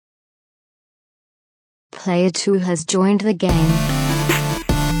Player 2 has joined the game.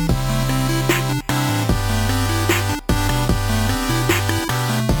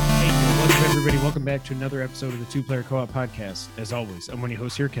 Welcome back to another episode of the Two Player Co-op Podcast. As always, I'm one of your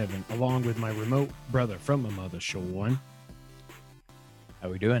hosts here, Kevin, along with my remote brother from my mother, Sean. How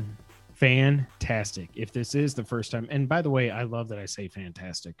we doing? Fantastic. If this is the first time, and by the way, I love that I say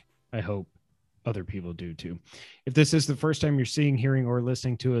fantastic. I hope other people do too. If this is the first time you're seeing, hearing, or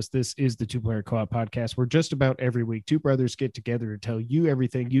listening to us, this is the Two Player Co-op Podcast, where just about every week, two brothers get together to tell you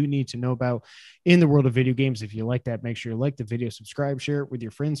everything you need to know about in the world of video games. If you like that, make sure you like the video, subscribe, share it with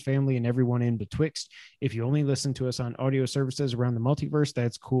your friends, family, and everyone in betwixt. If you only listen to us on audio services around the multiverse,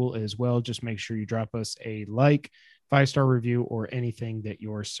 that's cool as well. Just make sure you drop us a like, 5-star review, or anything that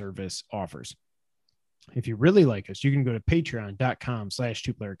your service offers. If you really like us, you can go to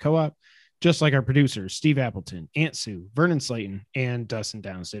patreon.com/2playercoop. Just like our producers, Steve Appleton, Aunt Sue, Vernon Slayton, and Dustin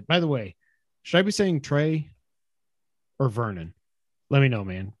Downstead. By the way, should I be saying Trey or Vernon? Let me know,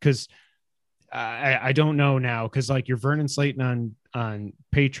 man, because I don't know now, because like you're Vernon Slayton on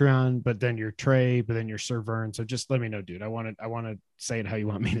Patreon, but then you're Trey, but then you're Sir Vern. So just let me know, dude. I want to say it how you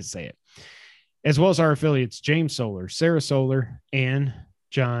want me to say it. As well as our affiliates, James Solar, Sarah Solar, and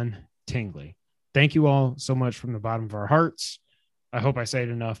John Tingley. Thank you all so much from the bottom of our hearts. I hope I say it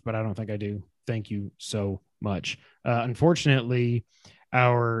enough, but I don't think I do. Thank you so much. Unfortunately,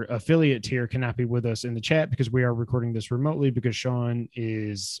 our affiliate tier cannot be with us in the chat because we are recording this remotely because Sean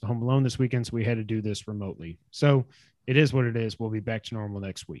is home alone this weekend, so we had to do this remotely. So it is what it is. We'll be back to normal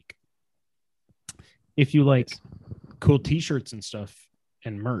next week. If you like cool t-shirts and stuff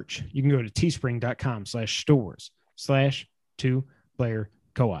and merch, you can go to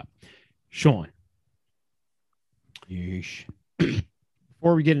teespring.com/stores/2player-co-op. Sean. Yeesh.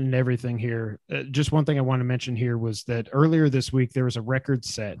 Before we get into everything here, just one thing I want to mention here was that earlier this week, there was a record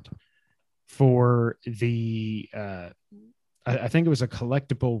set for the, I think it was a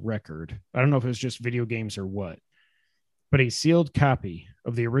collectible record. I don't know if it was just video games or what, but a sealed copy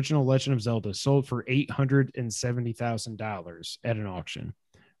of the original Legend of Zelda sold for $870,000 at an auction,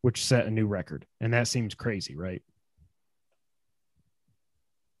 which set a new record. And that seems crazy, right?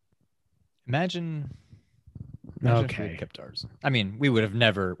 Imagine okay. if we had kept ours. I mean, we would have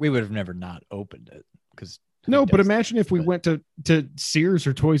never not opened it because no, but imagine if we went to Sears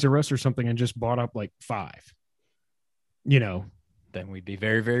or Toys R Us or something and just bought up like 5, then we'd be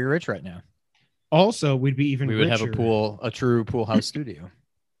very, very rich right now. Also, we'd be even richer. We would have a true pool house studio.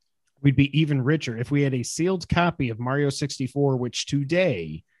 We'd be even richer if we had a sealed copy of Mario 64, which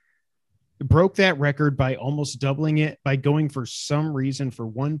today broke that record by almost doubling it by going for some reason for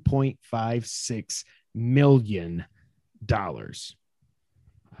 $1.56 million.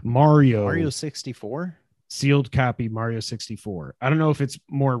 Mario 64 sealed copy Mario 64. I don't know if it's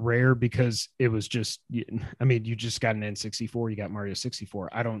more rare because it was just, I mean, you just got an N64, you got Mario 64.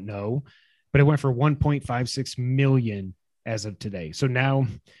 I don't know, but it went for 1.56 million as of today. So now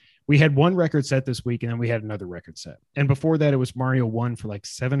we had one record set this week and then we had another record set. And before that, it was Mario 1 for like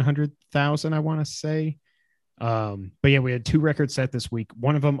 700,000, I want to say. But yeah, we had 2 records set this week.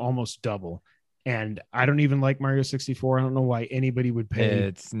 One of them almost double. And I don't even like Mario 64. I don't know why anybody would pay.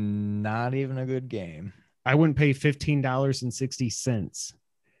 It's not even a good game. I wouldn't pay $15.60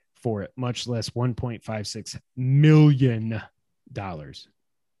 for it, much less $1.56 million.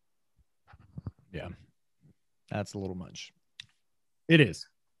 Yeah, that's a little much. It is.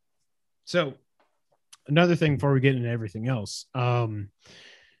 So another thing before we get into everything else, I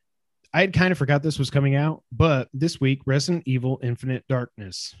had kind of forgot this was coming out, but this week, Resident Evil Infinite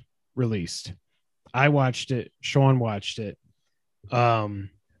Darkness released. I watched it. Sean watched it.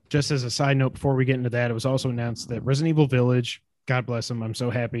 Just as a side note, before we get into that, it was also announced that Resident Evil Village, God bless them, I'm so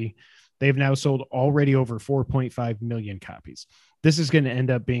happy, they've now sold already over 4.5 million copies. This is going to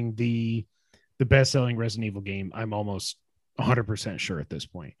end up being the best-selling Resident Evil game. I'm almost 100% sure at this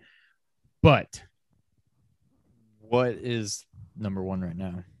point. But what is number 1 right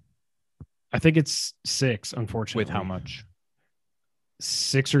now? I think it's 6, unfortunately. With how much?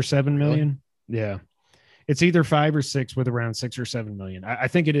 6 or 7 million. Yeah. It's either 5 or 6 with around 6 or 7 million. I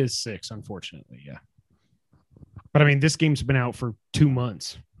think it is 6, unfortunately. Yeah. But I mean, this game's been out for 2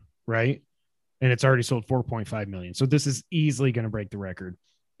 months, right? And it's already sold 4.5 million. So this is easily going to break the record.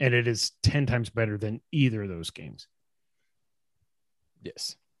 And it is 10 times better than either of those games.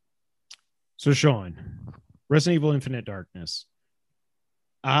 Yes. So Sean, Resident Evil Infinite Darkness.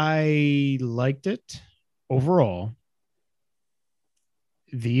 I liked it overall.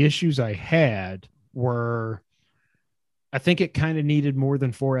 The issues I had were, I think it kind of needed more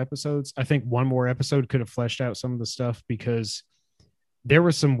than 4 episodes. I think one more episode could have fleshed out some of the stuff because there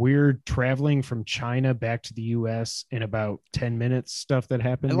was some weird traveling from China back to the US in about 10 minutes stuff that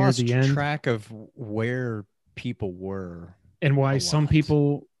happened I near lost the end, track of where people were. and why a some lot.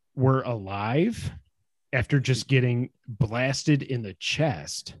 people were alive after just getting blasted in the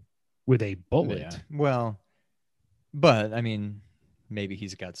chest with a bullet. Yeah. Well, but I mean, maybe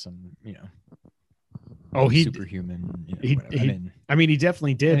he's got some, Oh, he superhuman. he, Whatever. he I mean, he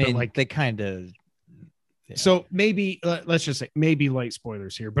definitely did, but like they kind of. So maybe let's just say maybe light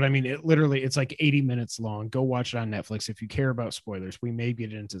spoilers here, but I mean, it's like 80 minutes long. Go watch it on Netflix if you care about spoilers. We may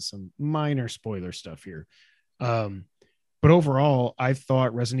get into some minor spoiler stuff here. But overall, I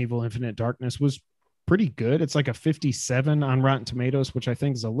thought Resident Evil Infinite Darkness was pretty good. It's like a 57 on Rotten Tomatoes, which I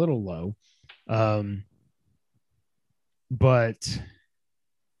think is a little low. But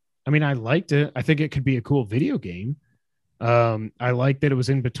I mean, I liked it. I think it could be a cool video game. I like that it was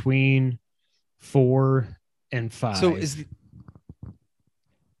in between 4 and 5. So is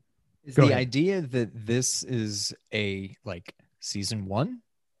the idea that this is a like season 1,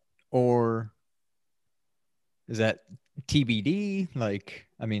 or is that TBD? Like,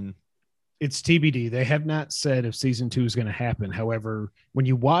 I mean, it's TBD. They have not said if season 2 is going to happen. However, when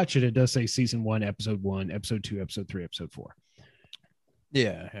you watch it, it does say season 1, episode 1, episode 2, episode 3, episode 4.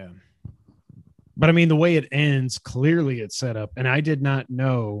 Yeah. But I mean, the way it ends, clearly it's set up. And I did not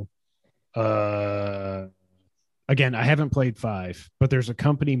know. Again, I haven't played 5, but there's a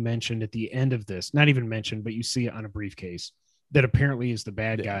company mentioned at the end of this, not even mentioned, but you see it on a briefcase, that apparently is the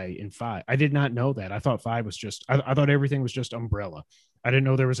bad guy in 5. I did not know that. I thought 5 was just, I thought everything was just Umbrella. I didn't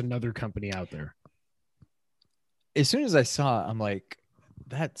know there was another company out there. As soon as I saw it, I'm like,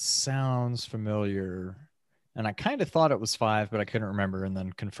 that sounds familiar. And I kind of thought it was 5, but I couldn't remember, and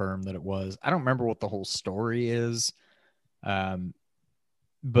then confirmed that it was. I don't remember what the whole story is.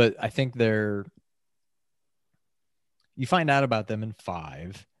 But I think you find out about them in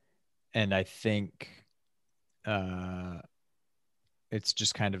 5, and I think it's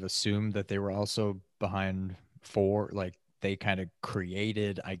just kind of assumed that they were also behind 4. Like, they kind of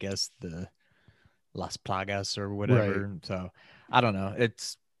created, I guess, the Las Plagas or whatever. Right. So I don't know.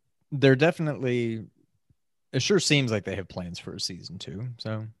 They're definitely, it sure seems like they have plans for a season 2.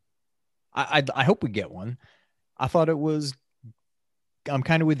 So I hope we get one. I thought it was, I'm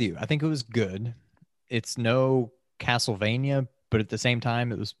kind of with you. I think it was good. It's no Castlevania, but at the same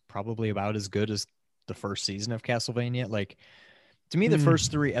time, it was probably about as good as the first season of Castlevania. Like, to me, the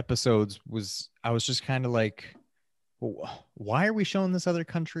first 3 episodes I was just kind of like, well, why are we showing this other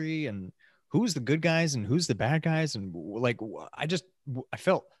country, and who's the good guys and who's the bad guys? And like, I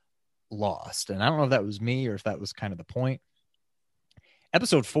felt lost, and I don't know if that was me or if that was kind of the point.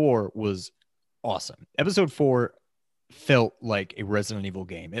 Episode 4 was awesome. Episode 4 felt like a Resident Evil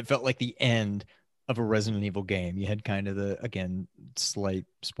game. It felt like the end of a Resident Evil game. You had kind of again, slight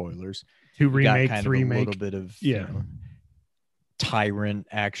spoilers. 2 remake, kind 3 of a remake. little bit of tyrant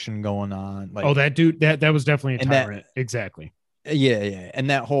action going on. Like, that dude, that was definitely a tyrant. Exactly. Yeah. And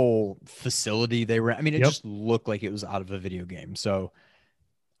that whole facility they were, I mean, it just looked like it was out of a video game. So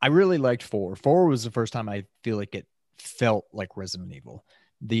I really liked 4. 4 was the first time I feel like it felt like Resident Evil.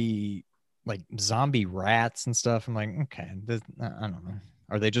 The like zombie rats and stuff. I'm like, okay, I don't know.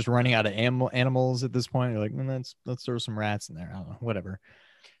 Are they just running out of animals at this point? You're like, let's throw some rats in there. I don't know, whatever.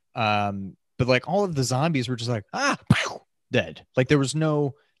 But like all of the zombies were just like, pow, dead. Like there was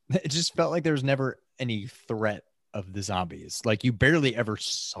it just felt like there was never any threat of the zombies. Like you barely ever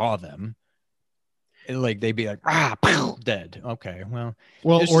saw them. And like they'd be like, pow, dead. Okay, well,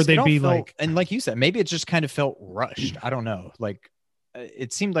 or they'd be like, and like you said, maybe it just kind of felt rushed. I don't know. Like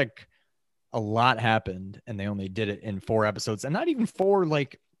it seemed like a lot happened and they only did it in 4 episodes, and not even 4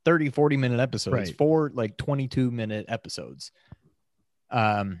 like 30-40 minute episodes, right. 4 like 22-minute episodes.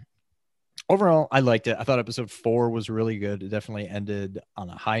 Overall, I liked it. I thought episode 4 was really good. It definitely ended on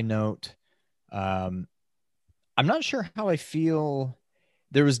a high note. I'm not sure how I feel.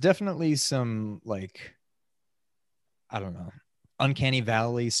 There was definitely some like, I don't know, Uncanny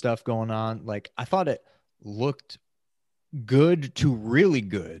Valley stuff going on. Like I thought it looked good to really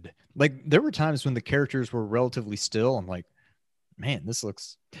good. Like there were times when the characters were relatively still. I'm like, man, this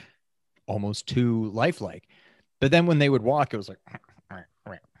looks almost too lifelike. But then when they would walk, it was like,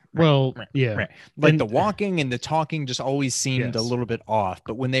 yeah, like the walking and the talking just always seemed a little bit off.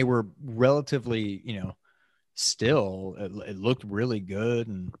 But when they were relatively, still, it looked really good,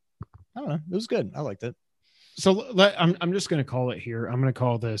 and I don't know, it was good. I liked it. So I'm just going to call it here. I'm going to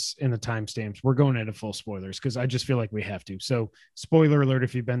call this in the timestamps. We're going into full spoilers because I just feel like we have to. So spoiler alert,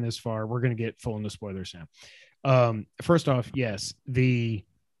 if you've been this far, we're going to get full into spoilers now. First off, yes,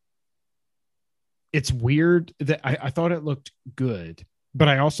 it's weird that I thought it looked good, But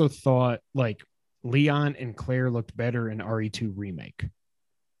I also thought like Leon and Claire looked better in RE2 remake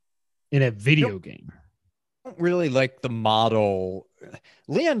in a video game. I don't really like the model.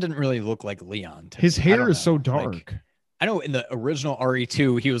 Leon didn't really look like Leon to His me. hair is so dark. Like, I know in the original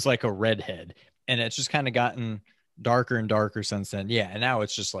RE2, he was like a redhead, and it's just kind of gotten darker and darker since then. Yeah, and now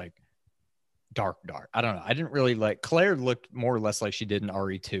it's just like dark. I don't know. I didn't really like Claire looked more or less like she did in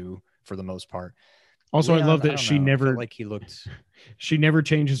RE2 for the most part. Also, Leon, I love that don't she know. I never felt like he looked. she never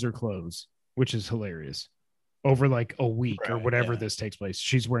changes her clothes, which is hilarious. Over like a week or Right, whatever yeah. this takes place,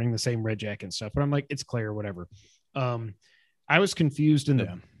 she's wearing the same red jacket and stuff. But I'm like, it's Claire, or whatever. I was confused in the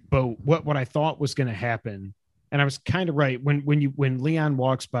Yeah. boat what I thought was going to happen, and I was kind of right when Leon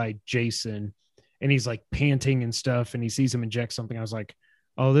walks by Jason, and he's like panting and stuff, and he sees him inject something. I was like,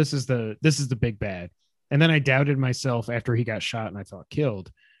 oh, this is the big bad. And then I doubted myself after he got shot and I thought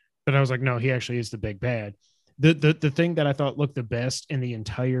killed, but I was like, no, he actually is the big bad. The thing that I thought looked the best in the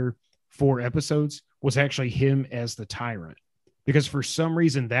entire 4 episodes was actually him as the tyrant, because for some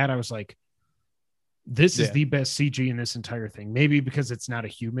reason that I was like, this is the best CG in this entire thing. Maybe because it's not a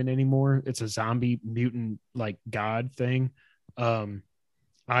human anymore. It's a zombie mutant like god thing.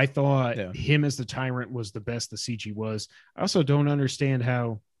 I thought him as the tyrant was the best the CG was. I also don't understand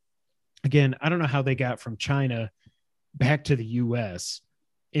how, again, I don't know how they got from China back to the US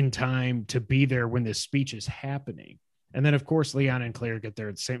in time to be there when this speech is happening. And then of course Leon and Claire get there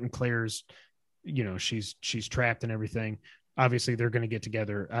at the same, and Claire's, you know, she's trapped and everything. Obviously they're going to get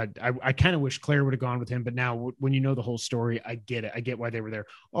together. I kind of wish Claire would have gone with him, but now when you know the whole story, I get it. I get why they were there.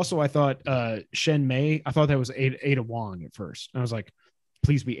 Also, I thought Shen Mei, I thought that was Ada Wong at first. I was like,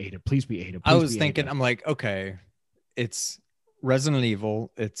 please be Ada. Please be Ada. Please I was be thinking, Ada. I'm like, okay, it's Resident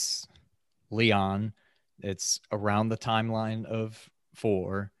Evil, it's Leon, it's around the timeline of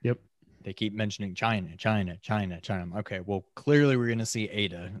 4. Yep. They keep mentioning China. Okay, well, clearly we're going to see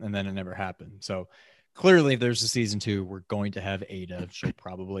Ada, and then it never happened. So clearly, if there's a season 2, we're going to have Ada. She'll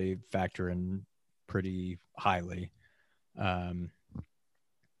probably factor in pretty highly.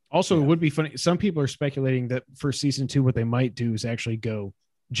 Also, it would be funny. Some people are speculating that for season 2, what they might do is actually go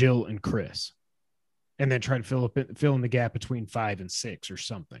Jill and Chris, and then try to fill in the gap between 5 and 6 or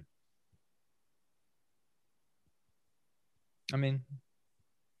something. I mean,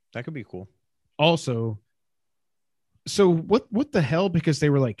 that could be cool. Also, so what the hell? Because they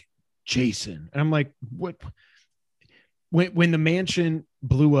were like Jason, and I'm like, what? When the mansion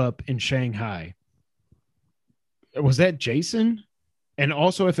blew up in Shanghai, was that Jason? And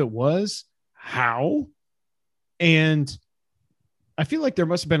also, if it was, how? And I feel like there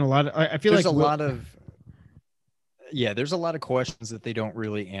must have been a lot of. I feel there's like a lot of. Yeah, there's a lot of questions that they don't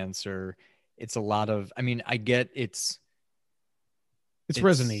really answer. It's a lot of. I mean, I get it's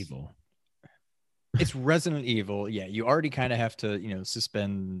Resident Evil. It's Resident Evil. Yeah, you already kind of have to,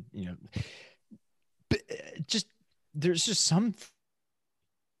 suspend, but just there's just some.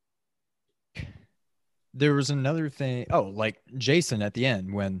 There was another thing. Oh, like Jason at the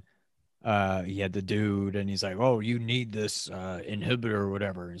end when he had the dude and he's like, oh, you need this inhibitor or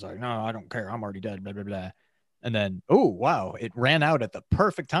whatever. He's like, no, I don't care. I'm already dead, blah, blah, blah. And then, oh, wow, it ran out at the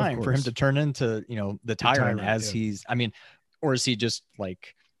perfect time for him to turn into, the tyrant as he's, I mean, or is he just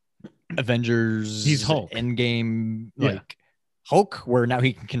like Avengers? He's Hulk. Endgame, like Hulk, where now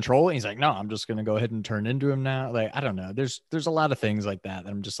he can control it. He's like, no, I'm just going to go ahead and turn into him now. Like, I don't know. There's a lot of things like that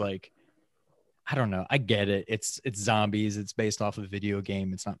I'm just like, I don't know. I get it. It's zombies. It's based off of a video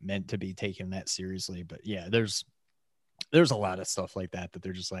game. It's not meant to be taken that seriously. But yeah, there's a lot of stuff like that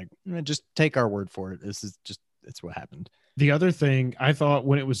they're just like, just take our word for it. This is just, it's what happened. The other thing I thought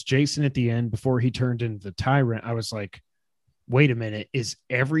when it was Jason at the end before he turned into the tyrant, I was like, wait a minute, is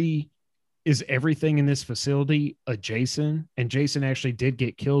everything in this facility a Jason? And Jason actually did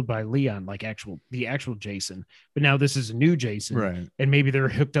get killed by Leon, like the actual Jason. But now this is a new Jason, right? And maybe they're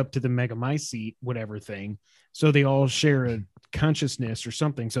hooked up to the Megamycete, whatever thing. So they all share a consciousness or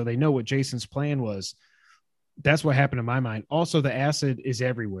something. So they know what Jason's plan was. That's what happened in my mind. Also, the acid is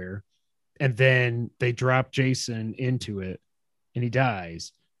everywhere. And then they drop Jason into it and he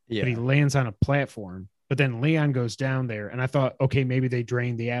dies. Yeah. But he lands on a platform. But then Leon goes down there, and I thought, okay, maybe they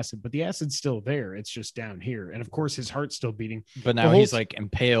drained the acid, but the acid's still there. It's just down here. And of course, his heart's still beating. But now he's like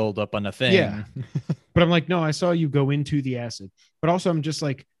impaled up on a thing. Yeah. But I'm like, no, I saw you go into the acid. But also, I'm just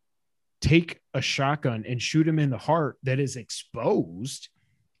like, take a shotgun and shoot him in the heart that is exposed.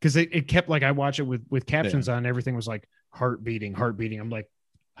 Because it kept like, I watch it with captions on, everything was like heart beating. I'm like,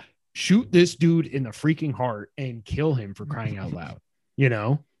 shoot this dude in the freaking heart and kill him, for crying out loud,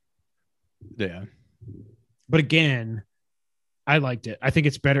 Yeah. But again, I liked it. I think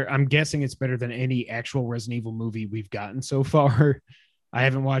it's better. I'm guessing it's better than any actual Resident Evil movie we've gotten so far. I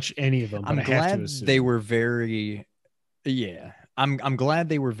haven't watched any of them, but I'm I have to glad assume they were very, yeah. I'm glad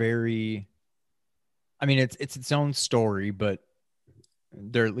they were very. I mean, it's its own story, but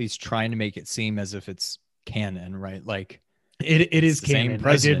they're at least trying to make it seem as if it's canon, right? Like it it's is the same canon. I did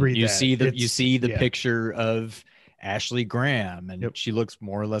president. read You that. see you see the Yeah. picture of Ashley Graham, and Yep. she looks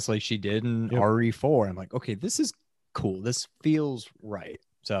more or less like she did in Yep. RE4. I'm like, okay, this is cool. This feels right.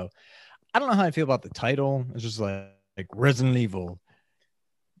 So I don't know how I feel about the title. It's just like Resident Evil,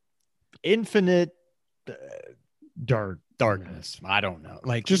 Infinite Darkness. I don't know.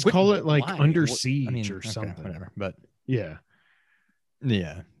 Like, just call it like why? Under What- Siege I mean, or okay, something. whatever. But Yeah.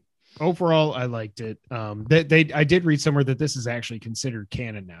 yeah, Overall, I liked it. I did read somewhere that this is actually considered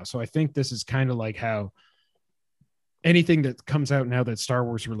canon now. So I think this is kind of like how anything that comes out now that's Star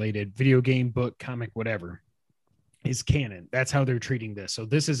Wars related, video game, book, comic, whatever, is canon. That's how they're treating this. So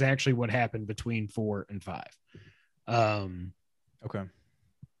this is actually what happened between 4 and 5. okay.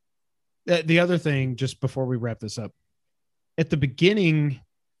 The other thing, just before we wrap this up, at the beginning,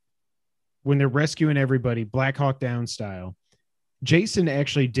 when they're rescuing everybody, Black Hawk Down style, Jason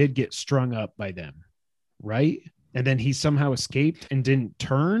actually did get strung up by them, right? And then he somehow escaped and didn't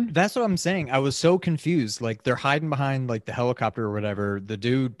turn. That's what I'm saying. I was so confused. Like they're hiding behind like the helicopter or whatever. The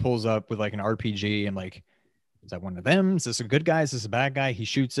dude pulls up with like an RPG. I'm like, is that one of them? Is this a good guy? Is this a bad guy? He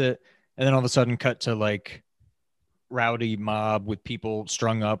shoots it. And then all of a sudden cut to like rowdy mob with people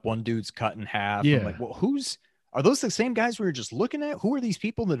strung up. One dude's cut in half. Yeah. I'm like, well, are those the same guys we were just looking at? Who are these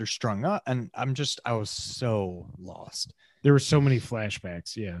people that are strung up? And I was so lost. There were so many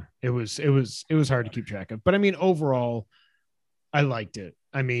flashbacks. Yeah, it was hard to keep track of. But I mean, overall, I liked it.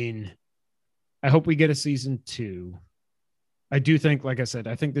 I mean, I hope we get a season 2. I do think, like I said,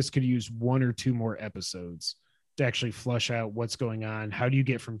 I think this could use 1 or 2 more episodes to actually flush out what's going on. How do you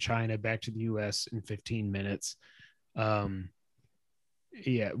get from China back to the US in 15 minutes? Why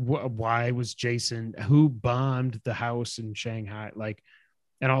was Jason, who bombed the house in Shanghai? Like,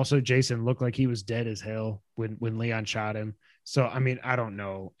 and also Jason looked like he was dead as hell when Leon shot him. So, I mean, I don't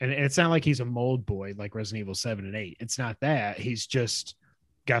know. And it's not like he's a mold boy like Resident Evil 7 and 8. It's not that. He's just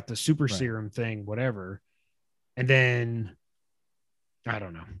got the super serum thing, whatever. And then, I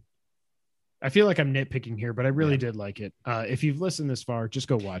don't know. I feel like I'm nitpicking here, but I really did like it. If you've listened this far, just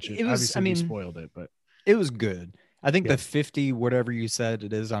go watch it. Obviously, we spoiled it, but it was good. I think the 50, whatever you said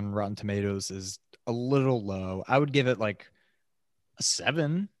it is on Rotten Tomatoes, is a little low. I would give it like a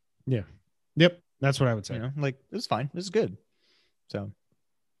 7. Yeah. Yep. That's what I would say. You know, like it was fine. It was good. So,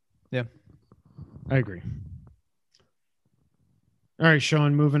 yeah. I agree. All right,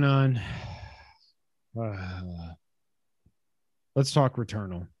 Sean, moving on. Let's talk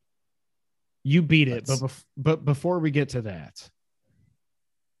Returnal. You beat it, but before we get to that,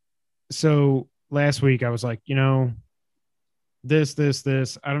 so last week I was like,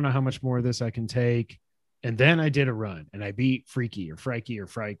 this, I don't know how much more of this I can take. And then I did a run and I beat Freaky or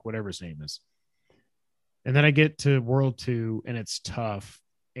Frike, whatever his name is. And then I get to World 2 and it's tough.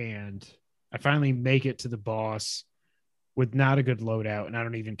 And I finally make it to the boss with not a good loadout. And I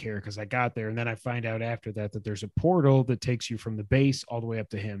don't even care because I got there. And then I find out after that there's a portal that takes you from the base all the way up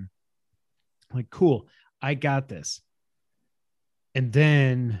to him. I'm like, cool, I got this. And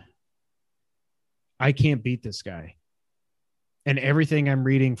then I can't beat this guy. And everything I'm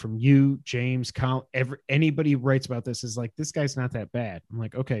reading from you, James, anybody who writes about this is like, this guy's not that bad. I'm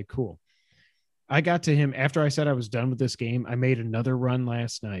like, okay, cool. I got to him after I said I was done with this game. I made another run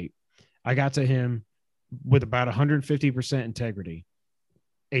last night. I got to him with about 150% integrity,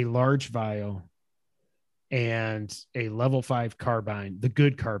 a large vial, and a level 5 carbine, the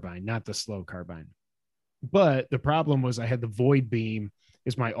good carbine, not the slow carbine. But the problem was I had the void beam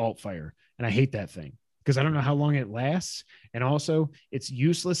is my alt fire, and I hate that thing because I don't know how long it lasts. And also it's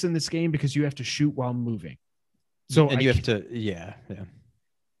useless in this game because you have to shoot while moving. So and you have to, yeah.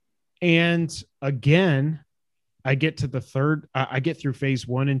 And again, I get to the third, I get through phase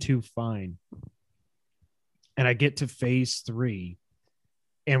 1 and 2 fine. And I get to phase 3.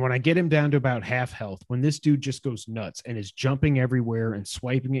 And when I get him down to about half health, when this dude just goes nuts and is jumping everywhere and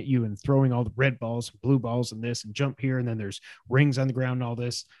swiping at you and throwing all the red balls, and blue balls, and this, and jump here, and then there's rings on the ground and all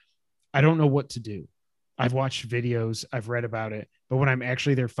this, I don't know what to do. I've watched videos, I've read about it, but when I'm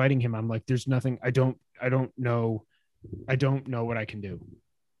actually there fighting him, I'm like, there's nothing. I don't know what I can do.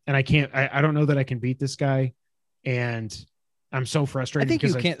 And I don't know that I can beat this guy. And I'm so frustrated. I think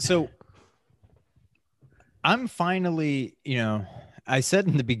you can't. So I'm finally, I said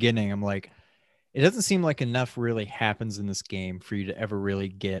in the beginning, I'm like, it doesn't seem like enough really happens in this game for you to ever really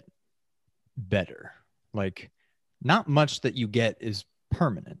get better. Like, not much that you get is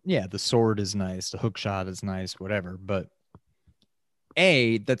permanent. Yeah, the sword is nice, the hook shot is nice, whatever. But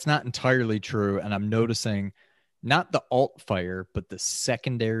That's not entirely true. And I'm noticing not the alt fire, but the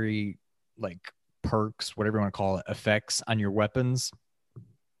secondary, like perks, whatever you want to call it, effects on your weapons.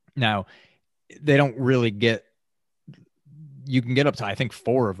 Now, they don't really get, you can get up to, I think,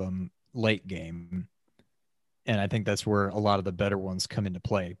 4 of them late game. And I think that's where a lot of the better ones come into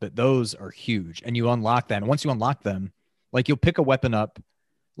play. But those are huge. And you unlock that. And once you unlock them, like you'll pick a weapon up,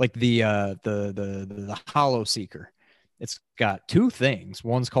 like the Hollow Seeker. It's got 2 things.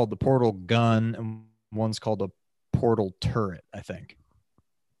 One's called the Portal Gun, and one's called a Portal Turret, I think.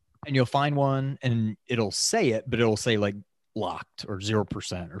 And you'll find one, and it'll say it, but it'll say like locked or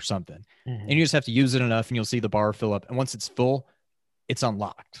 0% or something. Mm-hmm. And you just have to use it enough, and you'll see the bar fill up. And once it's full, it's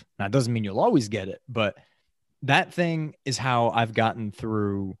unlocked. Now, it doesn't mean you'll always get it, but that thing is how I've gotten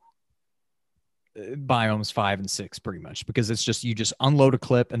through biomes 5 and 6 pretty much, because it's just, you just unload a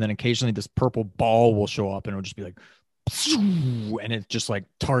clip, and then occasionally this purple ball will show up, and it'll just be like, and it just like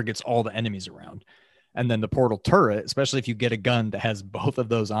targets all the enemies around. And then the Portal Turret, especially if you get a gun that has both of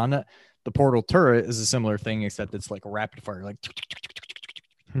those on it, the Portal Turret is a similar thing, except it's like a rapid fire, like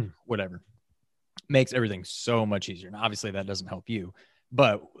whatever. Makes everything so much easier. And obviously that doesn't help you,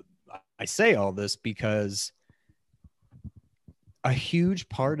 but I say all this because a huge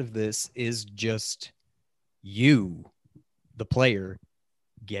part of this is just you, the player,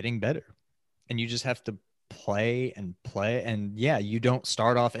 getting better. And you just have to play. And yeah, you don't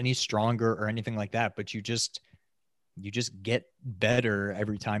start off any stronger or anything like that, but you just get better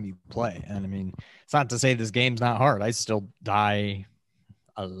every time you play. And I mean, it's not to say this game's not hard. I still die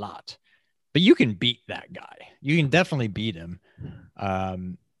a lot, but you can beat that guy. You can definitely beat him. I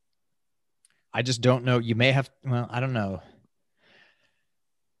just don't know. You may have, well, I don't know.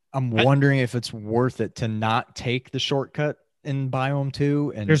 I'm wondering if it's worth it to not take the shortcut in Biome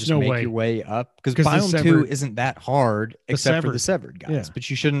 2 and just make your way up, because Biome 2 isn't that hard except for the severed guys. Yeah. But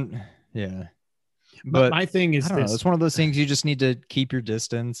you shouldn't. Yeah. But my thing is, it's one of those things you just need to keep your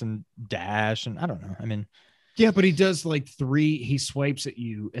distance and dash, and I don't know. I mean, yeah, but he does like 3. He swipes at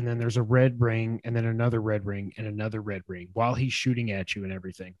you, and then there's a red ring, and then another red ring, and another red ring while he's shooting at you and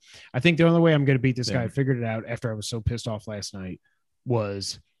everything. I think the only way I'm going to beat this guy, I figured it out after I was so pissed off last night,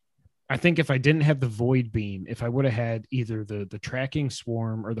 was I think if I didn't have the void beam, if I would have had either the tracking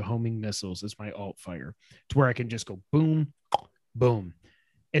swarm or the homing missiles as my alt fire, to where I can just go boom, boom,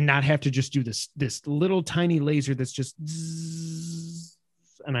 and not have to just do this little tiny laser that's just zzz,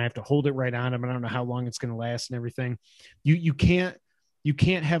 and I have to hold it right on him. I don't know how long it's going to last and everything. You can't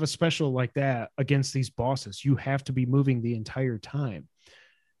have a special like that against these bosses. You have to be moving the entire time.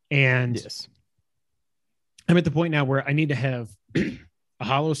 And yes, I'm at the point now where I need to have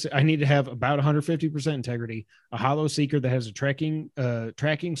I need to have about 150% integrity, a Hollow Seeker that has a tracking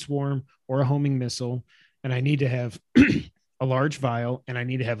swarm or a homing missile, and I need to have a large vial, and I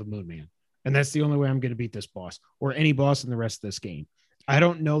need to have a Moon Man. And that's the only way I'm going to beat this boss or any boss in the rest of this game. I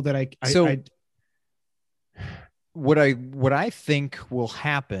don't know that what I think will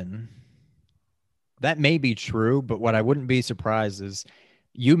happen, that may be true, but what I wouldn't be surprised is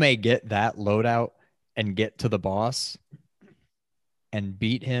you may get that loadout and get to the boss and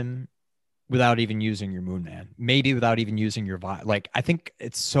beat him without even using your Moon Man, maybe without even using your vial. Like, I think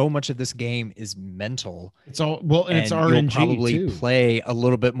it's so much of this game is mental. It's all, well, and it's RNG you'll probably too. Play a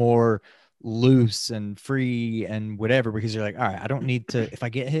little bit more loose and free and whatever, because you're like, all right, I don't need to, if I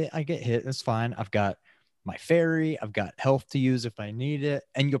get hit, I get hit. That's fine. I've got my fairy, I've got health to use if I need it.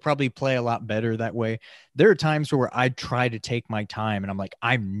 And you'll probably play a lot better that way. There are times where I try to take my time and I'm like,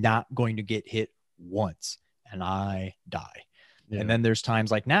 I'm not going to get hit once, and I die. Yeah. And then there's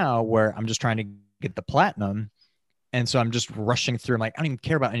times like now where I'm just trying to get the platinum. And so I'm just rushing through. I'm like, I don't even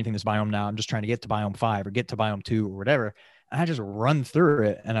care about anything this biome now. I'm just trying to get to biome 5 or get to biome 2 or whatever. And I just run through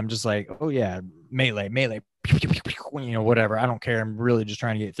it. And I'm just like, oh yeah, melee, you know, whatever. I don't care. I'm really just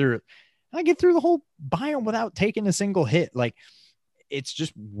trying to get through it. And I get through the whole biome without taking a single hit. Like, it's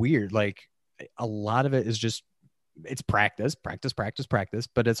just weird. Like, a lot of it is just, it's practice.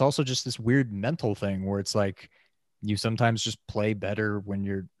 But it's also just this weird mental thing where it's like, you sometimes just play better when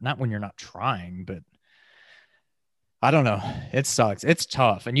you're not trying, but I don't know. It sucks. It's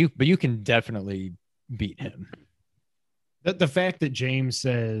tough. But you can definitely beat him. The fact that James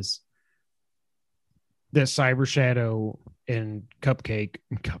says that Cyber Shadow and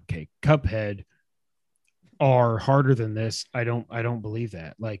Cuphead are harder than this, I don't believe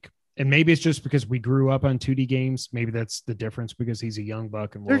that. Like, and maybe it's just because we grew up on 2D games. Maybe that's the difference, because he's a young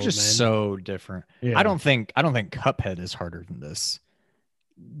buck and they're just so different. Yeah. I don't think Cuphead is harder than this.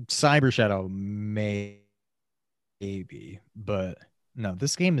 Cyber Shadow maybe, but no,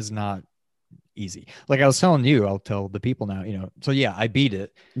 this game is not easy. Like I was telling you, I'll tell the people now, so yeah, I beat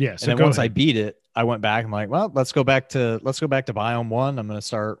it. Yeah. And So then go once I ahead. beat it, I went back. I'm like, well, let's go back to biome 1. I'm going to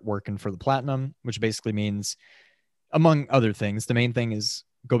start working for the platinum, which basically means, among other things, the main thing is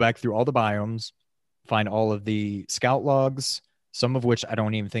go back through all the biomes, find all of the scout logs, some of which I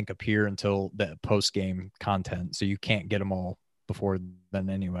don't even think appear until the post game content. So you can't get them all before then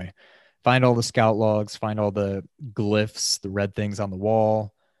anyway. Find all the scout logs, find all the glyphs, the red things on the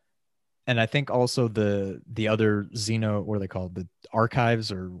wall. And I think also the other Xeno, what are they called? The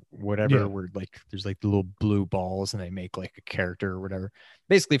archives or whatever, Yeah. where like there's like the little blue balls and they make like a character or whatever.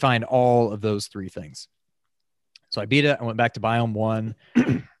 Basically find all of those 3 things. So I beat it. I went back to biome 1,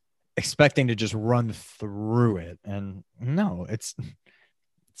 expecting to just run through it. And no, it's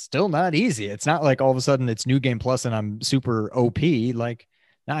still not easy. It's not like all of a sudden it's New Game Plus and I'm super OP. Like,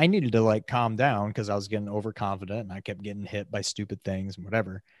 now I needed to like calm down because I was getting overconfident and I kept getting hit by stupid things and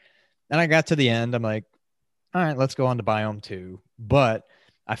whatever. And I got to the end. I'm like, all right, let's go on to biome 2. But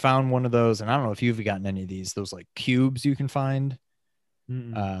I found one of those, and I don't know if you've gotten any of these, those like cubes you can find,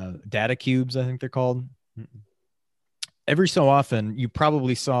 data cubes, I think they're called. Every so often, you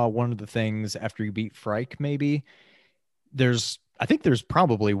probably saw one of the things after you beat Frike, maybe. I think there's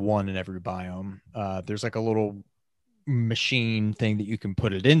probably one in every biome. There's like a little machine thing that you can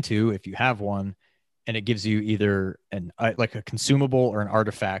put it into if you have one, and it gives you either like a consumable or an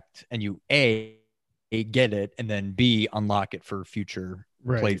artifact, and you A, get it, and then B, unlock it for future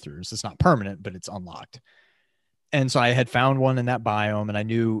playthroughs. It's not permanent, but it's unlocked. And so I had found one in that biome, and I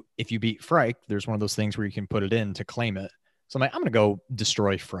knew if you beat Frike, there's one of those things where you can put it in to claim it. So I'm like, I'm going to go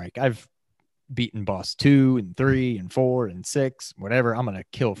destroy Frike. I've beaten boss 2 and 3 and 4 and 6, whatever. I'm going to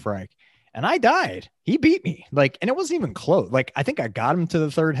kill Frike. And I died. He beat me. Like, and it wasn't even close. Like, I think I got him to the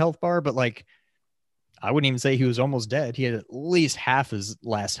 3rd health bar, but like, I wouldn't even say he was almost dead. He had at least half his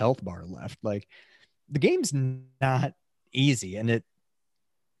last health bar left. Like, the game's not easy, and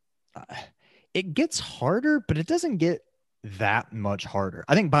it gets harder, but it doesn't get that much harder.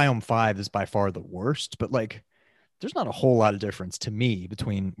 I think biome 5 is by far the worst, but like, there's not a whole lot of difference to me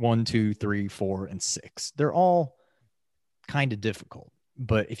between 1, 2, 3, 4, and 6. They're all kind of difficult,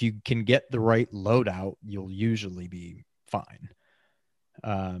 but if you can get the right loadout, you'll usually be fine.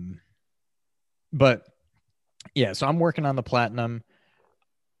 But yeah, so I'm working on the platinum.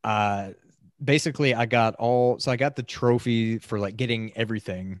 Basically I got the trophy for like getting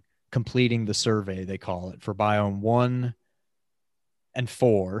everything, completing the survey, they call it, for biome 1 and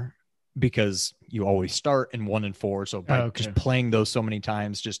 4, because you always start in 1 and 4. So by just playing those so many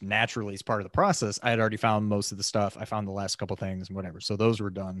times, just naturally as part of the process, I had already found most of the stuff. I found the last couple things and whatever. So those were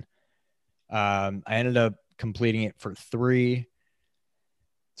done. I ended up completing it for 3.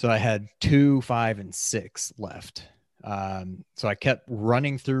 So I had 2, 5, and 6 left. So I kept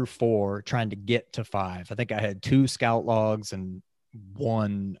running through 4, trying to get to 5. I think I had 2 scout logs and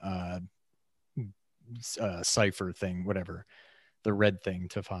 1 cipher thing, whatever, the red thing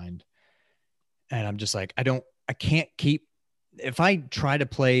to find. And I'm just like, I can't keep, if I try to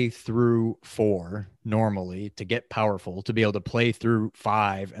play through 4 normally to get powerful, to be able to play through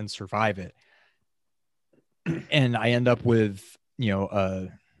 5 and survive it, and I end up with,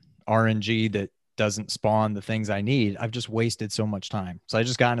 RNG that doesn't spawn the things I need, I've just wasted so much time. So I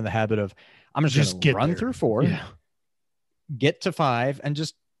just got into the habit of, I'm just going to run through 4, get to 5, and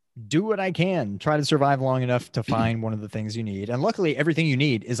just do what I can, try to survive long enough to find one of the things you need. And luckily everything you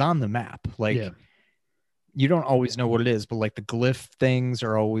need is on the map. Like, you don't always know what it is, but like the glyph things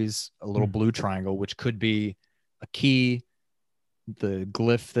are always a little blue triangle, which could be a key, the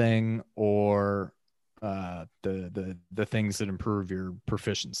glyph thing, or the things that improve your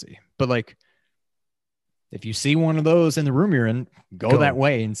proficiency. But like, if you see one of those in the room you're in, go that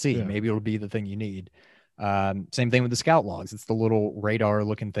way and see. Maybe it'll be the thing you need. Same thing with the scout logs. It's the little radar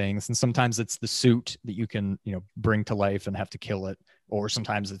looking things. And sometimes it's the suit that you can, bring to life and have to kill it. Or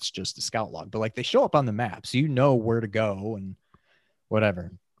sometimes it's just a scout log, but like they show up on the map, so you know where to go and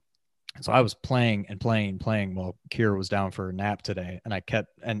whatever. So I was playing while Kira was down for a nap today. And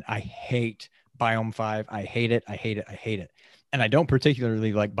I hate biome 5. I hate it. And I don't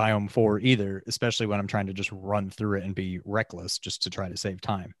particularly like biome 4 either, especially when I'm trying to just run through it and be reckless just to try to save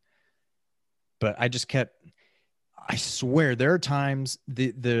time. But I swear there are times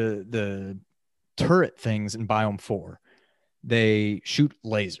the turret things in biome 4, they shoot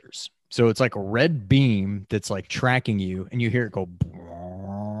lasers. So it's like a red beam that's like tracking you, and you hear it go,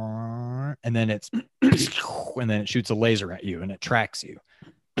 and then and then it shoots a laser at you and it tracks you.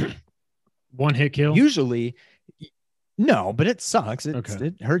 One hit kill? Usually, no, but it sucks.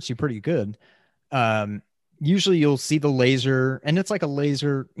 It hurts you pretty good. Usually you'll see the laser, and it's like a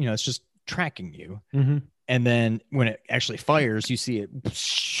laser, it's just tracking you. Mm-hmm. And then when it actually fires, you see it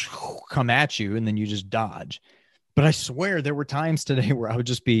come at you and then you just dodge. But I swear there were times today where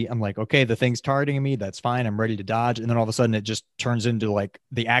I'm like, okay, the thing's targeting me. That's fine. I'm ready to dodge. And then all of a sudden it just turns into like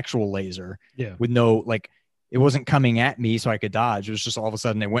the actual laser with no, like, it wasn't coming at me so I could dodge. It was just all of a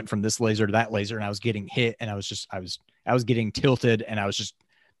sudden it went from this laser to that laser and I was getting hit and I was getting tilted and I was just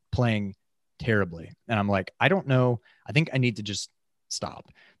playing terribly. And I'm like, I don't know. I think I need to just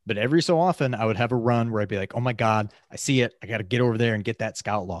stop. But every so often I would have a run where I'd be like, oh my God, I see it. I got to get over there and get that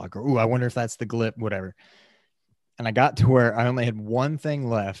scout log, or, ooh, I wonder if that's the glip, whatever. And I got to where I only had one thing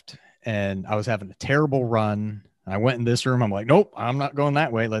left and I was having a terrible run. I went in this room. I'm like, nope, I'm not going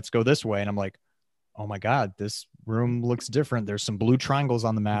that way. Let's go this way. And I'm like, oh my God, this room looks different. There's some blue triangles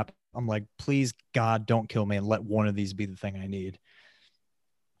on the map. I'm like, please, God, don't kill me and let one of these be the thing I need.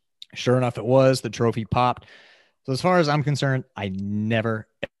 Sure enough, it was. The trophy popped. So as far as I'm concerned, I never,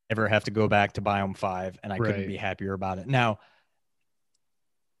 ever have to go back to Biome 5, and I couldn't be happier about it. Now,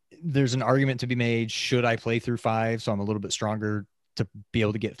 there's an argument to be made. Should I play through 5 so I'm a little bit stronger to be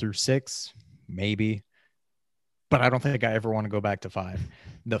able to get through 6? Maybe. But I don't think I ever want to go back to 5.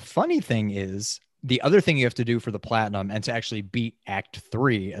 The funny thing is, the other thing you have to do for the platinum and to actually beat Act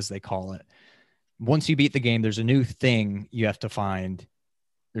 3, as they call it, once you beat the game, there's a new thing you have to find.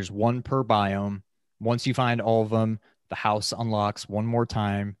 There's one per biome. Once you find all of them, the house unlocks one more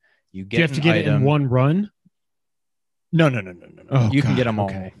time. You get have to get item. it in one run? No. Oh, you can get them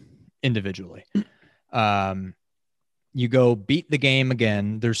all individually. You go beat the game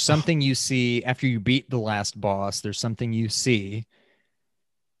again. There's something you see after you beat the last boss. There's something you see,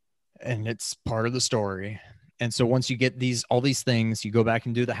 and it's part of the story. And so once you get all these things, you go back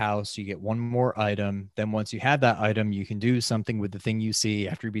and do the house, you get one more item. Then once you have that item, you can do something with the thing you see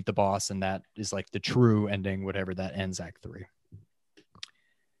after you beat the boss. And that is like the true ending, whatever that ends Act 3.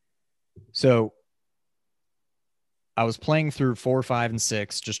 So I was playing through 4, 5, and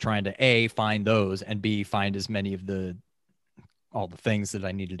 6, just trying to A, find those, and B, find as many of all the things that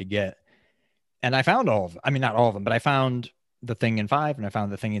I needed to get. And I found all of them. I mean, not all of them, but I found the thing in 5 and I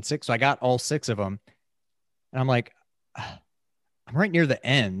found the thing in 6. So I got all 6 of them. And I'm like, I'm right near the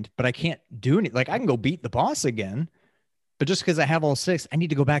end, but I can't do anything. Like, I can go beat the boss again, but just because I have all 6, I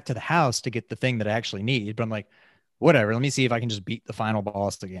need to go back to the house to get the thing that I actually need. But I'm like, whatever, let me see if I can just beat the final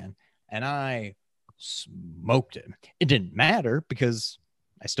boss again. And I smoked him. It didn't matter because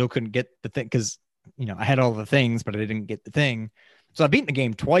I still couldn't get the thing because, I had all the things, but I didn't get the thing. So I've beaten the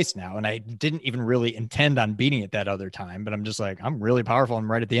game twice now, and I didn't even really intend on beating it that other time. But I'm just like, I'm really powerful. I'm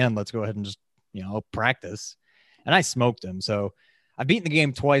right at the end. Let's go ahead and just, practice. And I smoked him. So I've beaten the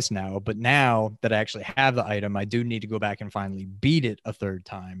game twice now, but now that I actually have the item, I do need to go back and finally beat it a third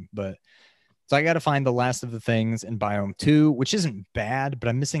time. But so I got to find the last of the things in Biome 2, which isn't bad, but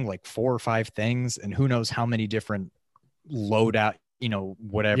I'm missing like 4 or 5 things, and who knows how many different loadout,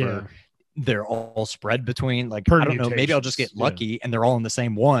 whatever they're all spread between. Like, I don't know, maybe I'll just get lucky and they're all in the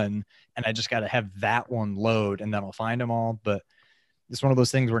same one, and I just got to have that one load and then I'll find them all. But it's one of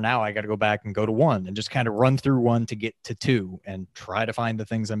those things where now I got to go back and go to 1 and just kind of run through 1 to get to 2 and try to find the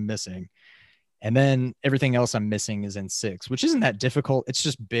things I'm missing. And then everything else I'm missing is in 6, which isn't that difficult. It's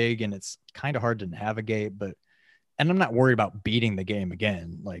just big and it's kind of hard to navigate, and I'm not worried about beating the game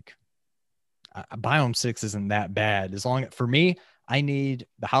again. Like, Biome 6 isn't that bad. For me, I need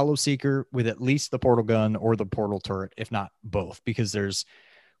the Hollow Seeker with at least the portal gun or the portal turret, if not both, because there's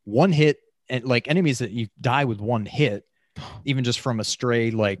one hit and like enemies that you die with one hit, even just from a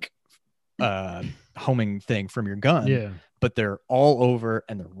stray, like, homing thing from your gun. Yeah. But they're all over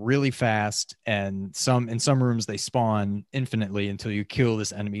and they're really fast. And in some rooms they spawn infinitely until you kill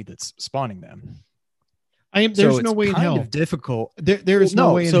this enemy that's spawning them. There's no way in hell. It's kind of difficult. There is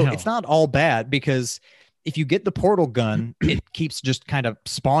no way in hell. So it's not all bad, because if you get the portal gun, it keeps just kind of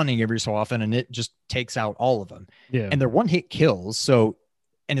spawning every so often and it just takes out all of them. Yeah. And they're one hit kills. So,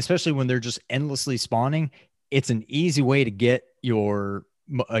 and especially when they're just endlessly spawning, it's an easy way to get your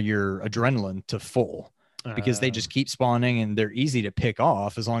adrenaline to full, because they just keep spawning and they're easy to pick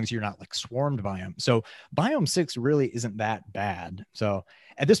off as long as you're not like swarmed by them. So Biome 6 really isn't that bad. So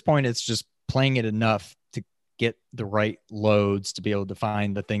at this point, it's just playing it enough to get the right loads to be able to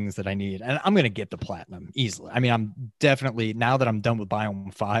find the things that I need. And I'm going to get the platinum easily. I mean, I'm definitely, now that I'm done with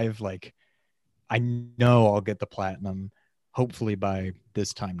Biome 5, like, I know I'll get the platinum hopefully by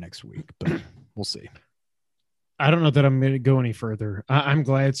this time next week, but we'll see. I don't know that I'm going to go any further. I'm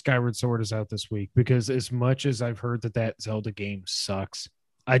glad Skyward Sword is out this week, because as much as I've heard that Zelda game sucks,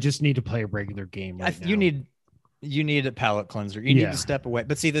 I just need to play a regular game right now. You need a palate cleanser. You need to step away.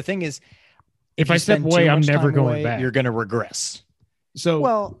 But see, the thing is, if I step away, I'm never going back. You're going to regress. So,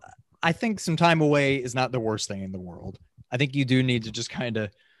 well, I think some time away is not the worst thing in the world. I think you do need to just kind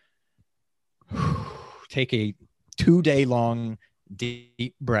of take a 2-day long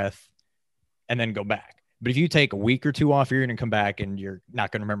deep breath and then go back. But if you take a week or two off, you're going to come back and you're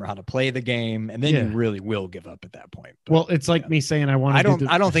not going to remember how to play the game, and then you really will give up at that point. But, well, it's like me saying I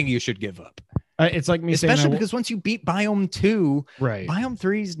don't think you should give up. It's like me saying, especially because once you beat Biome 2, right? Biome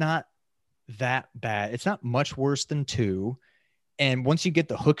 3 is not that bad. It's not much worse than 2. And once you get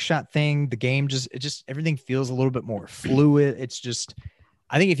the hook shot thing, the game just everything feels a little bit more fluid. It's just,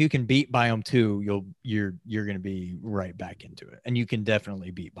 I think if you can beat Biome 2, you're going to be right back into it, and you can definitely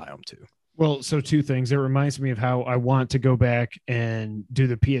beat Biome 2. Well, so 2 things. It reminds me of how I want to go back and do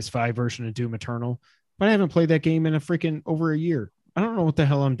the PS5 version of Doom Eternal, but I haven't played that game in a freaking over a year. I don't know what the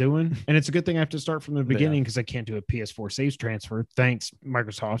hell I'm doing. And it's a good thing I have to start from the beginning because I can't do a PS4 saves transfer. Thanks,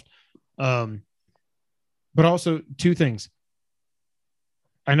 Microsoft. But also 2 things.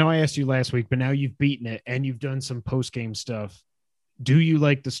 I know I asked you last week, but now you've beaten it and you've done some post-game stuff. Do you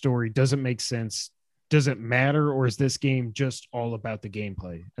like the story? Does it make sense? Does it matter, or is this game just all about the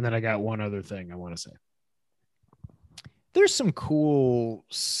gameplay? And then I got one other thing I want to say. There's some cool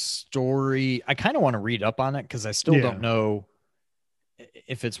story. I kind of want to read up on it because I still don't know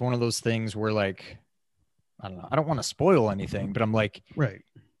if it's one of those things where, like, I don't know. I don't want to spoil anything, but I'm like, right.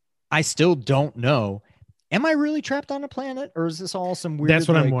 I still don't know. Am I really trapped on a planet, or is this all some weird? That's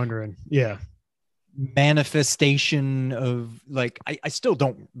what I'm wondering. Yeah. Manifestation of, like, I still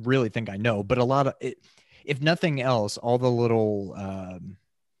don't really think I know, but a lot of it, if nothing else, all the little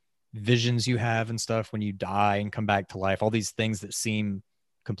visions you have and stuff when you die and come back to life, all these things that seem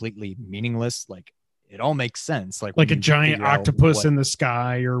completely meaningless, like, it all makes sense. Like a giant octopus in the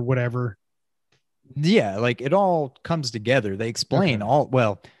sky or whatever. Yeah, like it all comes together. They explain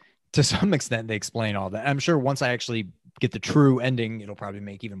well, to some extent they explain all that. I'm sure once I actually get the true ending, it'll probably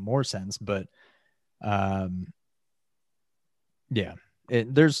make even more sense, but yeah,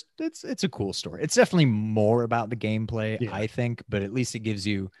 it's a cool story. It's definitely more about the gameplay, I think, but at least it gives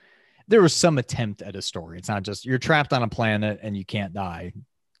you, there was some attempt at a story. It's not just you're trapped on a planet and you can't die,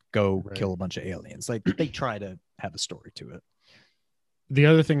 go kill a bunch of aliens. Like, they try to have a story to it. The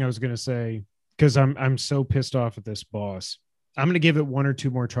other thing I was going to say, because I'm so pissed off at this boss, I'm going to give it 1 or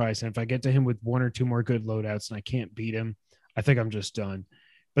 2 more tries, and if I get to him with 1 or 2 more good loadouts and I can't beat him, I think I'm just done.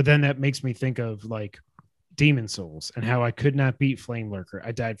 But then that makes me think of, like, Demon Souls and how I could not beat Flame Lurker.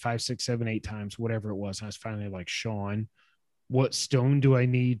 I died 5, 6, 7, 8 times, whatever it was. And I was finally like, Sean, what stone do I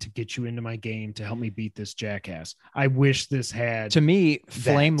need to get you into my game to help me beat this jackass? I wish this had. To me,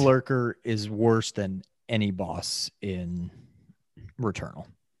 Flame Lurker is worse than any boss in Returnal.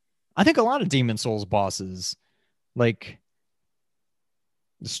 I think a lot of Demon Souls bosses, like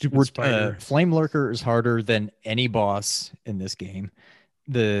the stupid spider. Flame Lurker is harder than any boss in this game.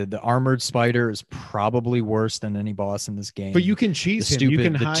 The armored spider is probably worse than any boss in this game. But you can cheese him. You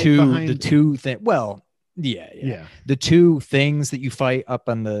can hide behind the two thing. Well, yeah. The 2 things that you fight up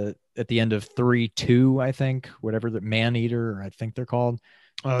on at the end of 3-2, I think, whatever, the man eater, I think they're called.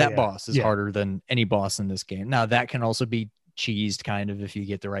 That boss is harder than any boss in this game. Now that can also be cheesed kind of if you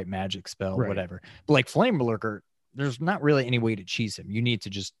get the right magic spell, whatever. But like Flame Lurker, there's not really any way to cheese him. You need to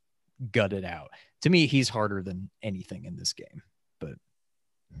just gut it out. To me, he's harder than anything in this game.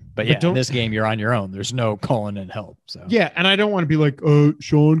 But yeah, in this game, you're on your own. There's no calling in help. So yeah, and I don't want to be like,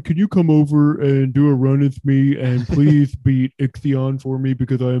 Sean, can you come over and do a run with me and please beat Ixion for me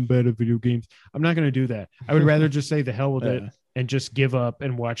because I am bad at video games? I'm not going to do that. I would rather just say the hell with it and just give up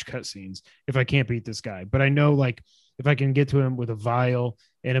and watch cutscenes if I can't beat this guy. But I know, like, if I can get to him with a vial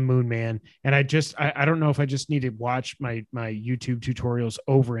and a Moon Man, and I don't know if I just need to watch my YouTube tutorials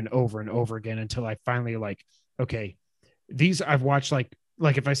over and over and over again until I finally, like, okay, these I've watched,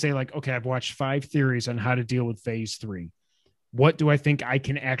 like if I say, like, okay, I've watched 5 theories on how to deal with phase 3. What do I think I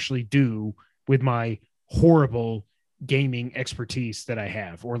can actually do with my horrible gaming expertise that I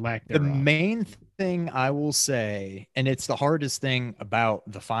have, or lack thereof? The main thing I will say, and it's the hardest thing about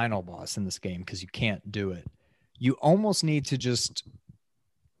the final boss in this game, because you can't do it. You almost need to just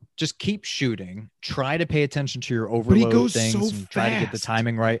keep shooting, try to pay attention to your overload things, and try to get the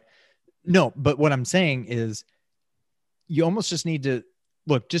timing right. No, but what I'm saying is you almost just need to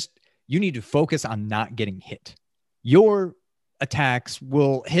you need to focus on not getting hit. Your attacks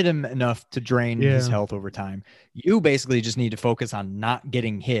will hit him enough to drain his health over time. You basically just need to focus on not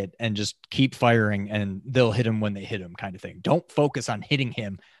getting hit and just keep firing, and they'll hit him when they hit him, kind of thing. Don't focus on hitting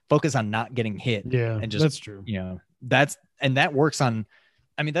him. Focus on not getting hit. Yeah, and just, that's true. That works on,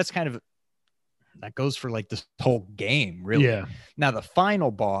 I mean, that's kind of, that goes for like this whole game, really. Yeah. Now the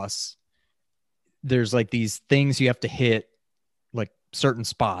final boss, there's like these things you have to hit, like certain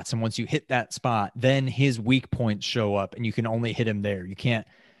spots. And once you hit that spot, then his weak points show up and you can only hit him there. You can't.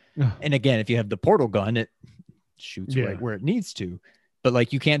 And again, if you have the portal gun, it shoots right where it needs to. But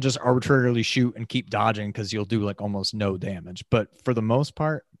like, you can't just arbitrarily shoot and keep dodging because you'll do like almost no damage. But for the most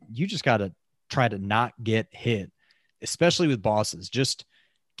part, you just got to try to not get hit, especially with bosses. Just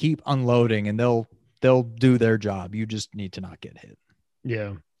keep unloading and they'll do their job. You just need to not get hit.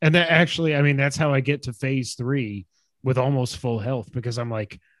 Yeah. And that actually, I mean, that's how I get to phase 3 with almost full health, because I'm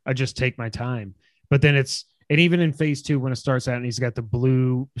like, I just take my time. But then and even in phase 2, when it starts out and he's got the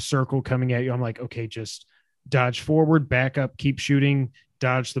blue circle coming at you, I'm like, okay, just dodge forward, back up, keep shooting,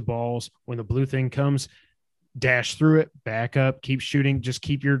 dodge the balls. When the blue thing comes, dash through it, back up, keep shooting, just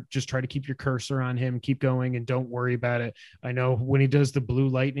try to keep your cursor on him, keep going, and don't worry about it. I know when he does the blue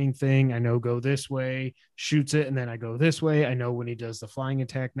lightning thing, I know go this way, shoots it, and then I go this way. I know when he does the flying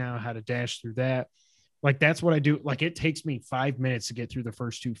attack now, how to dash through that. Like, that's what I do. Like, it takes me 5 minutes to get through the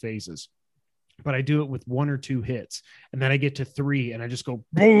first 2 phases, but I do it with 1 or 2 hits, and then I get to 3 and I just go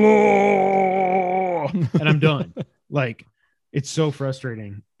and I'm done. Like, it's so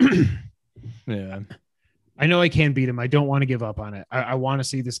frustrating. Yeah. I know I can beat him. I don't want to give up on it. I want to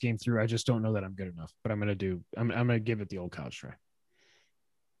see this game through. I just don't know that I'm good enough, but I'm going to give it the old college try.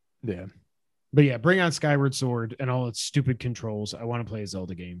 Yeah. But yeah, bring on Skyward Sword and all its stupid controls. I want to play a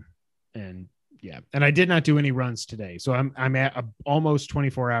Zelda game. And yeah. And I did not do any runs today. So I'm at almost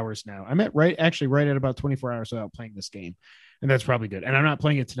 24 hours now. I'm at right at about 24 hours without playing this game. And that's probably good. And I'm not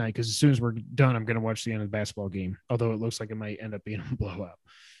playing it tonight because as soon as we're done, I'm going to watch the end of the basketball game. Although it looks like it might end up being a blowout.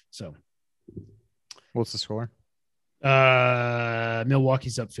 So what's the score?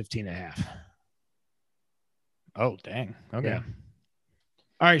 Milwaukee's up 15.5. Oh, dang. Okay. Yeah.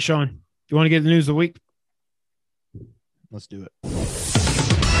 All right, Sean, do you want to get the news of the week? Let's do it.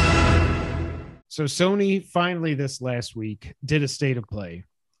 So Sony finally this last week did a state of play,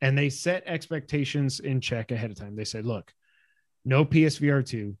 and they set expectations in check ahead of time. They said, look, no PSVR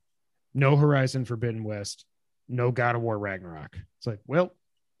 2, no Horizon Forbidden West, no God of War Ragnarok. It's like, well,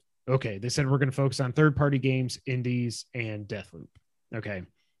 okay. They said we're going to focus on third-party games, indies, and Deathloop. Okay.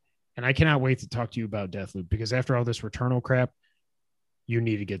 And I cannot wait to talk to you about Deathloop, because after all this Returnal crap, you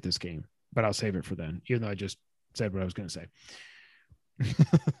need to get this game. But I'll save it for then, even though I just said what I was going to say.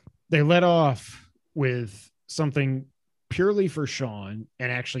 They let off with something purely for Sean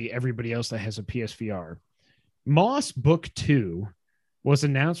and actually everybody else that has a PSVR. Moss Book 2 was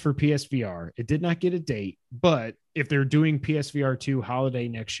announced for PSVR. It did not get a date, but if they're doing PSVR 2 holiday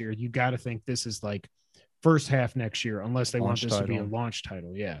next year, you got to think this is like first half next year, unless they want this to be a launch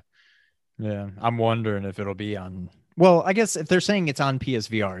title. Yeah. Yeah. I'm wondering if it'll be on. Well, I guess if they're saying it's on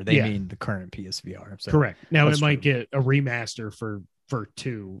PSVR, they mean the current PSVR. So correct. Now it might get a remaster for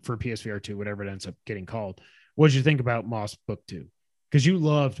PSVR 2, whatever it ends up getting called. What did you think about Moss Book 2? Because you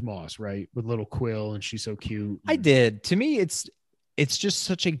loved Moss, right? With little Quill, and she's so cute. I did. To me, it's just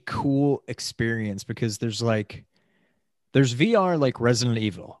such a cool experience, because there's VR like Resident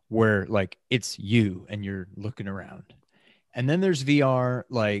Evil, where like it's you and you're looking around. And then there's VR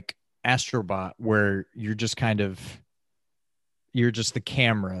like Astrobot, where you're just the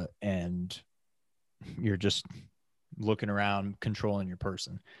camera and you're just looking around, controlling your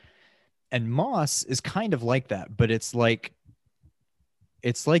person. And Moss is kind of like that, but it's like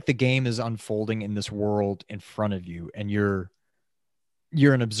the game is unfolding in this world in front of you, and you're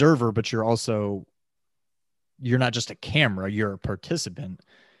an observer, but you're not just a camera, you're a participant.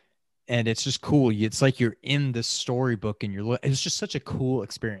 And it's just cool. It's like you're in the storybook, and it's just such a cool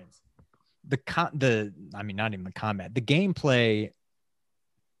experience. Not even the combat, the gameplay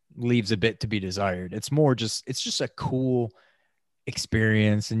leaves a bit to be desired. It's just a cool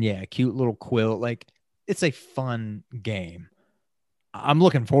experience, and yeah, cute little Quill. Like, it's a fun game. I'm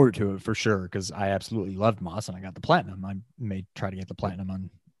looking forward to it for sure, because I absolutely loved Moss and I got the platinum. I may try to get the platinum on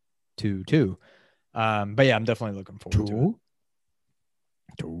 2 too. But yeah, I'm definitely looking forward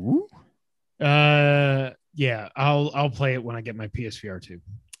to it. Yeah, I'll play it when I get my PSVR 2.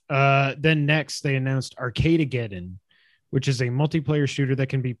 Then next they announced Arcadegeddon, which is a multiplayer shooter that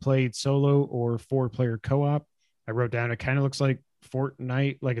can be played solo or 4-player co-op. I wrote down, it kind of looks like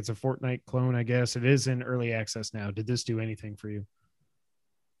Fortnite, like it's a Fortnite clone, I guess. It is in early access now. Did this do anything for you?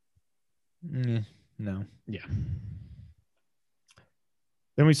 No. Yeah.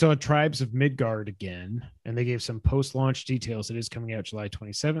 Then we saw Tribes of Midgard again, and they gave some post-launch details. It is coming out July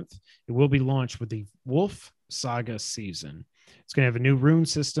 27th. It will be launched with the Wolf Saga season. It's going to have a new rune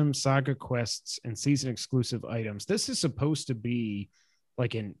system, saga quests, and season-exclusive items. This is supposed to be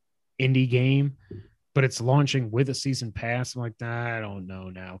like an indie game, but it's launching with a season pass. I'm like, nah, I don't know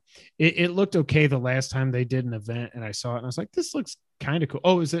now. It looked okay the last time they did an event, and I saw it, and I was like, this looks kind of cool.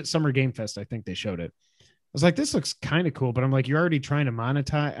 Oh, is it Summer Game Fest? I think they showed it. I was like, this looks kind of cool, but I'm like, you're already trying to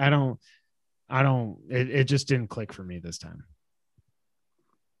monetize. It just didn't click for me this time.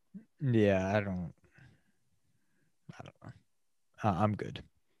 Yeah, I don't know. I'm good.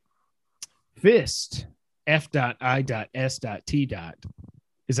 Fist F.I.S.T.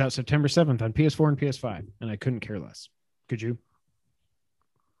 is out September 7th on PS4 and PS5, and I couldn't care less. Could you?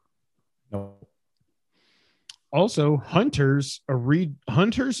 No. Also, Hunters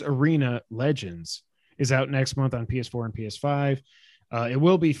Arena Legends is out next month on PS4 and PS5. It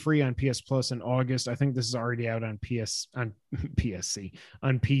will be free on PS Plus in August. I think this is already out on PC.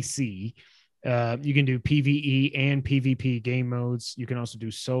 You can do PvE and PvP game modes. You can also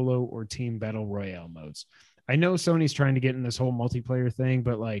do solo or team battle royale modes. I know Sony's trying to get in this whole multiplayer thing,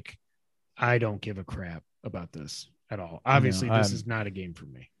 but like, I don't give a crap about this at all. Obviously, this is not a game for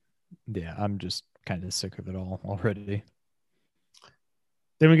me. Yeah, I'm just kind of sick of it all already.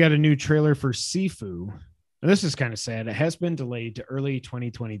 Then we got a new trailer for Sifu. And this is kind of sad. It has been delayed to early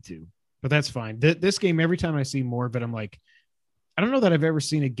 2022, but that's fine. This game, every time I see more of it, I'm like, I don't know that I've ever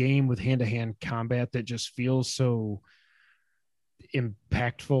seen a game with hand-to-hand combat that just feels so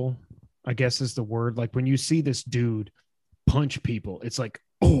impactful, I guess is the word. Like when you see this dude punch people, it's like,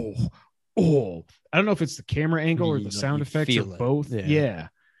 oh. I don't know if it's the camera angle or the sound effects or both. Yeah.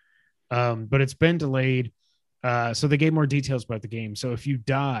 But it's been delayed. So they gave more details about the game. So if you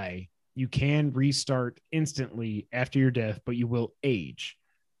die, you can restart instantly after your death, but you will age.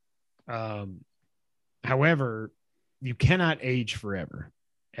 However, you cannot age forever,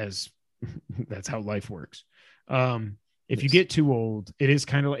 as that's how life works. If you get too old, it is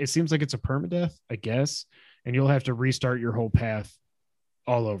kind of, it seems like it's a permadeath, I guess, and you'll have to restart your whole path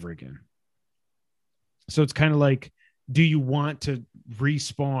all over again. So it's kind of like, do you want to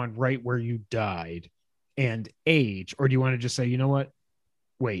respawn right where you died and age, or do you want to just say, you know what?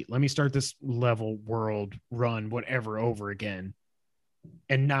 Wait, let me start this level, world, run, whatever over again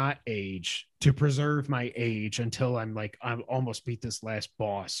and not age to preserve my age until I'm almost beat this last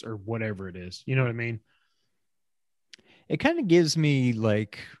boss or whatever it is. You know what I mean? It kind of gives me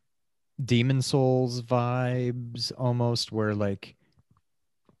like Demon Souls vibes almost, where like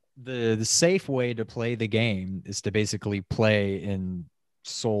the safe way to play the game is to basically play in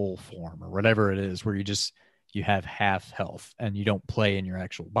soul form or whatever it is, where you have half health and you don't play in your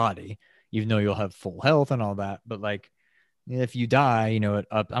actual body, even though you'll have full health and all that. But like, if you die, it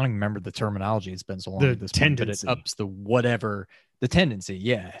up. I don't even remember the terminology. It's been so long at this point, but it ups the tendency.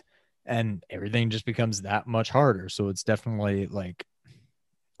 Yeah. And everything just becomes that much harder. So it's definitely like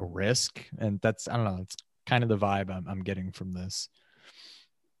a risk. And that's, I don't know, it's kind of the vibe I'm getting from this.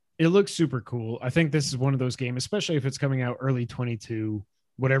 It looks super cool. I think this is one of those games, especially if it's coming out early 22,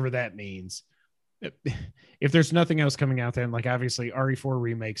 whatever that means. If there's nothing else coming out, then like obviously RE4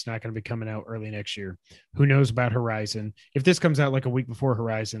 remake's not going to be coming out early next year. Who knows about Horizon? If this comes out like a week before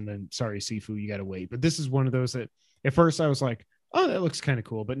Horizon, then sorry, Sifu, you got to wait. But this is one of those that at first I was like, oh, that looks kind of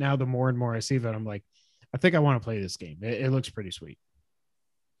cool. But now the more and more I see that, I'm like, I think I want to play this game. It looks pretty sweet.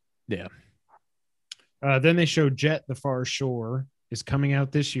 Yeah. Then they showed Jet the Far Shore is coming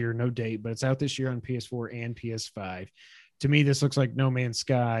out this year. No date, but it's out this year on PS4 and PS5. To me, this looks like No Man's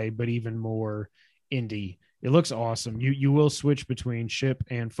Sky, but even more indie. It looks awesome. You will switch between ship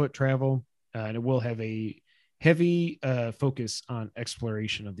and foot travel, and it will have a heavy focus on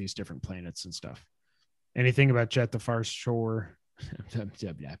exploration of these different planets and stuff. Anything about Jet the Far Shore? I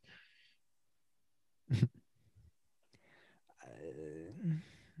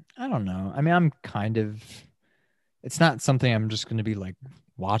don't know. I mean, I'm kind of, it's not something I'm just going to be like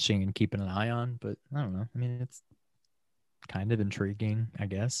watching and keeping an eye on, but I don't know. I mean, it's kind of intriguing, I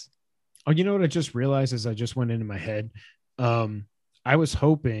guess. Oh, you know what I just realized as I just went into my head? I was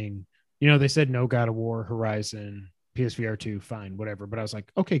hoping, they said no God of War, Horizon, PSVR 2, fine, whatever. But I was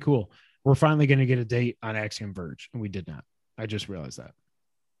like, okay, cool. We're finally going to get a date on Axiom Verge. And we did not. I just realized that.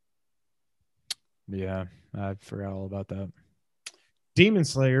 Yeah, I forgot all about that. Demon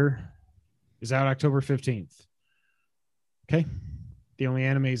Slayer is out October 15th. Okay. The only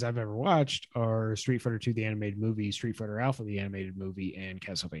animes I've ever watched are Street Fighter 2, the animated movie, Street Fighter Alpha, the animated movie, and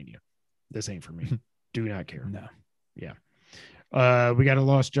Castlevania. This ain't for me. Do not care. No. Yeah. We got a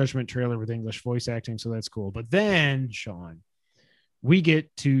Lost Judgment trailer with English voice acting, so that's cool. But then, Sean, we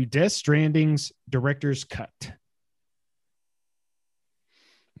get to Death Stranding's director's cut.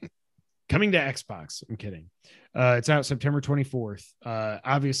 Coming to Xbox. I'm kidding. It's out September 24th.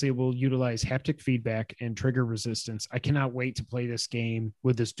 Obviously, it will utilize haptic feedback and trigger resistance. I cannot wait to play this game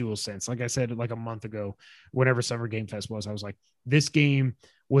with this DualSense. Like I said, like a month ago, whenever Summer Game Fest was, I was like, this game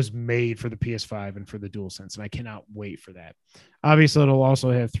was made for the PS5 and for the DualSense, and I cannot wait for that. Obviously, it'll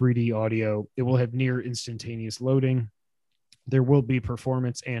also have 3D audio. It will have near instantaneous loading. There will be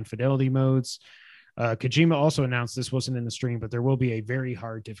performance and fidelity modes. Kojima also announced, this wasn't in the stream, but there will be a very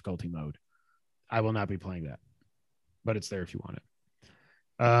hard difficulty mode. I will not be playing that, but it's there if you want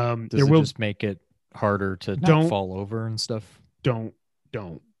it. Does it just make it harder to not fall over and stuff? Don't.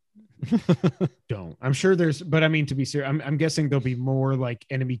 I'm sure there's, but I mean, to be serious, I'm guessing there'll be more like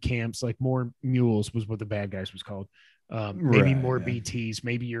enemy camps, like more mules was what the bad guys was called. Maybe more BTs,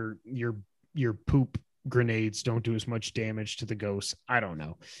 maybe your poop grenades don't do as much damage to the ghosts. I don't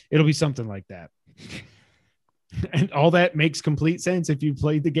know. It'll be something like that. And all that makes complete sense if you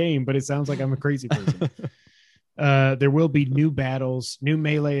played the game, but it sounds like I'm a crazy person. There will be new battles, new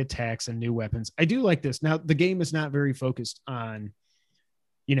melee attacks, and new weapons. I do like this. Now, the game is not very focused on,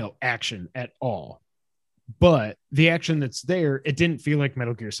 action at all. But the action that's there, it didn't feel like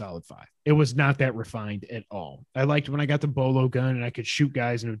Metal Gear Solid 5. It was not that refined at all. I liked when I got the bolo gun and I could shoot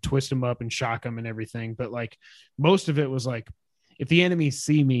guys and it would twist them up and shock them and everything. But like most of it was like, if the enemies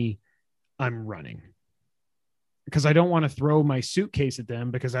see me, I'm running. Because I don't want to throw my suitcase at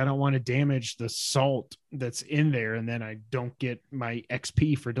them because I don't want to damage the salt that's in there. And then I don't get my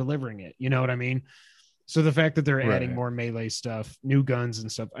XP for delivering it. You know what I mean? So the fact that they're adding more melee stuff, new guns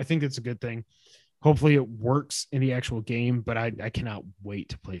and stuff, I think it's a good thing. Hopefully it works in the actual game, but I cannot wait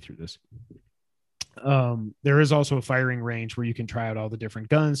to play through this. There is also a firing range where you can try out all the different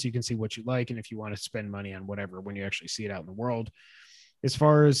guns. So you can see what you like. And if you want to spend money on whatever, when you actually see it out in the world. As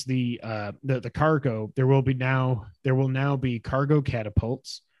far as the cargo, there will now be cargo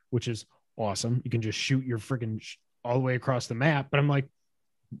catapults, which is awesome. You can just shoot your freaking all the way across the map. But I'm like,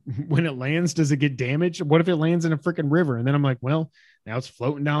 when it lands, does it get damaged? What if it lands in a freaking river? And then I'm like, well, now it's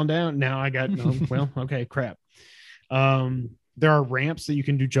floating down. Now I got well, okay, crap. There are ramps that you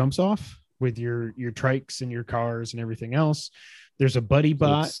can do jumps off with your trikes and your cars and everything else. There's a buddy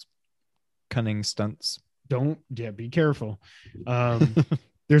bot. Cunning stunts. Be careful.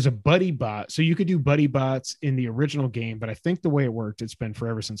 There's a buddy bot. So you could do buddy bots in the original game, but I think the way it worked, it's been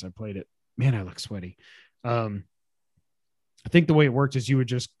forever since I played it. Man, I look sweaty. I think the way it worked is you would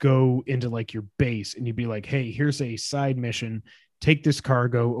just go into like your base and you'd be like, hey, here's a side mission. Take this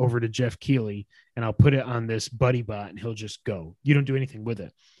cargo over to Jeff Keighley and I'll put it on this buddy bot and he'll just go. You don't do anything with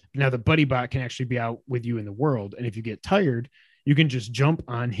it. Now the buddy bot can actually be out with you in the world. And if you get tired, you can just jump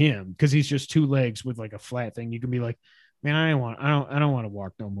on him because he's just two legs with like a flat thing. You can be like, man, I don't want to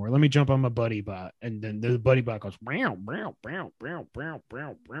walk no more. Let me jump on my buddy bot. And then the buddy bot goes, brow, brow, brow, brow, brow,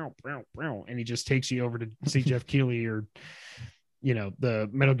 brow, brow, brow, brow. And he just takes you over to see Jeff Keighley or, the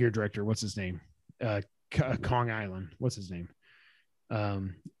Metal Gear director. What's his name? Kong Island. What's his name?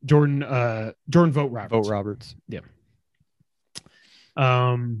 Jordan Vogt Roberts. Yeah.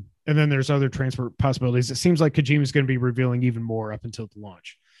 And then there's other transport possibilities. It seems like Kojima is going to be revealing even more up until the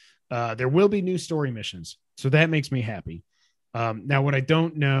launch. There will be new story missions. So that makes me happy. Now, what I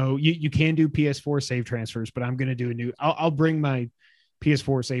don't know, you can do PS4 save transfers, but I'm going to do I'll bring my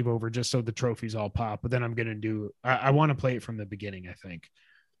PS4 save over just so the trophies all pop, but then I'm going to I want to play it from the beginning, I think.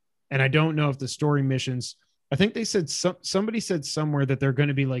 And I don't know if the story missions, I think they said somebody said somewhere that they're going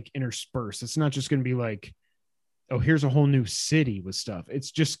to be like interspersed. It's not just going to be like, oh, here's a whole new city with stuff.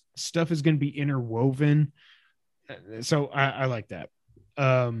 It's just stuff is going to be interwoven. So I like that.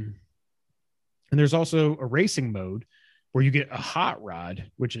 And there's also a racing mode where you get a hot rod,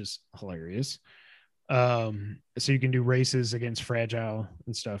 which is hilarious. So you can do races against Fragile,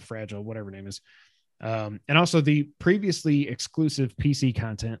 whatever name is. And also the previously exclusive PC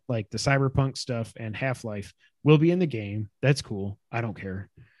content, like the Cyberpunk stuff and Half-Life, will be in the game. That's cool. I don't care.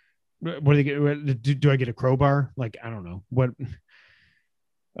 What do they get? Do I get a crowbar? Like, I don't know what.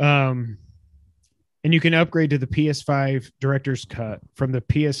 And you can upgrade to the PS5 Director's Cut from the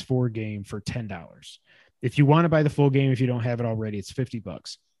PS4 game for $10. If you want to buy the full game, if you don't have it already, it's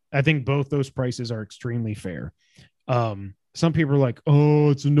 $50. I think both those prices are extremely fair. Some people are like, oh,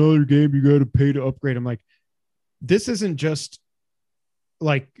 it's another game you got to pay to upgrade. I'm like, this isn't just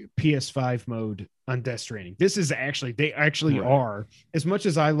like PS5 mode on Death Stranding. This is they actually are. As much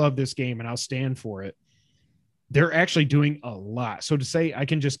as I love this game and I'll stand for it, they're actually doing a lot. So to say I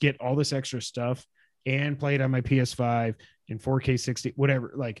can just get all this extra stuff and play it on my PS5 in 4K 60,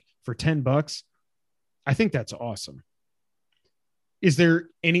 whatever, like for $10, I think that's awesome. Is there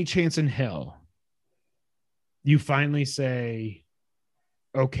any chance in hell you finally say,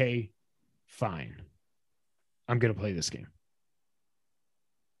 okay, fine. I'm going to play this game.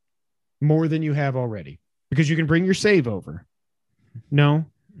 More than you have already. Because you can bring your save over. No?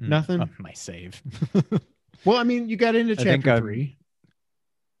 Nothing? My save. Well, I mean, you got into chapter 3.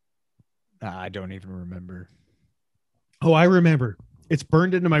 I don't even remember. Oh, I remember. It's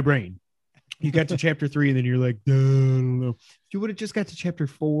burned into my brain. You got to chapter 3 and then you're like, I don't know. If you would have just got to chapter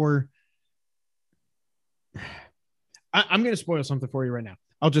 4. I'm going to spoil something for you right now.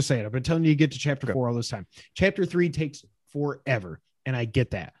 I'll just say it. I've been telling you to get to chapter 4 all this time. Chapter 3 takes forever, and I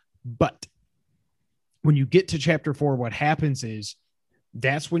get that. But when you get to chapter 4, what happens is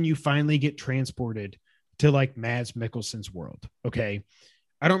that's when you finally get transported to like Mads Mikkelsen's world. Okay.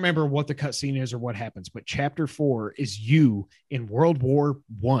 I don't remember what the cutscene is or what happens, but chapter 4 is you in World War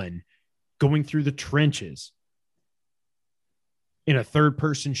I going through the trenches in a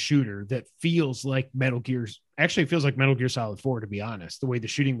third-person shooter that feels like Metal Gear Solid 4, to be honest, the way the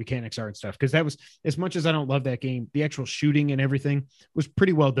shooting mechanics are and stuff. Because that was, as much as I don't love that game, the actual shooting and everything was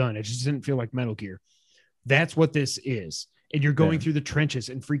pretty well done. It just didn't feel like Metal Gear. That's what this is. And you're going through the trenches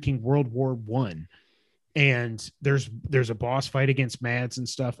in freaking World War I. And there's a boss fight against Mads and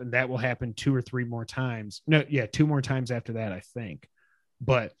stuff, and that will happen 2 or 3 more times. No, yeah, 2 more times after that, I think.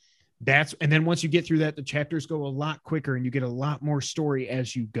 But and then once you get through that, the chapters go a lot quicker and you get a lot more story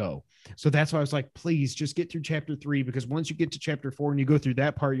as you go. So that's why I was like, please just get through chapter 3, because once you get to chapter 4 and you go through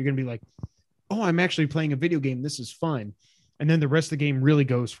that part, you're going to be like, oh, I'm actually playing a video game. This is fun. And then the rest of the game really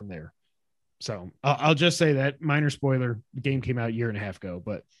goes from there. So I'll just say that, minor spoiler, the game came out a year and a half ago,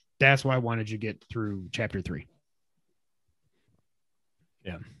 but that's why I wanted you to get through chapter 3.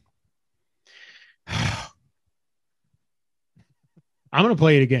 Yeah. I'm going to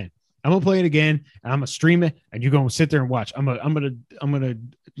play it again. And I'm going to stream it, and you're going to sit there and watch. I'm going to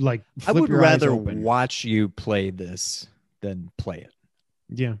like, I would rather watch you play this than play it.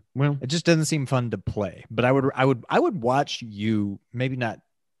 Yeah. Well, it just doesn't seem fun to play, but I would watch you, maybe not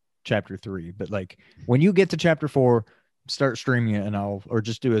chapter 3, but like when you get to chapter 4, start streaming it, and or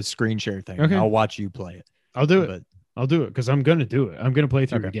just do a screen share thing. Okay. I'll watch you play it. I'll do it. I'll do it because I'm going to do it. I'm going to play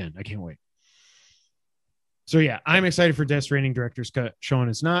through it again. I can't wait. So yeah, I'm excited for Death Stranding Director's Cut. Sean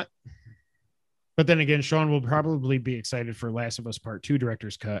is not. But then again, Sean will probably be excited for Last of Us Part 2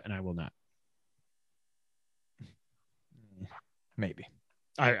 Director's Cut, and I will not. Maybe.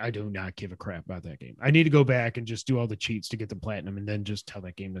 I do not give a crap about that game. I need to go back and just do all the cheats to get the platinum and then just tell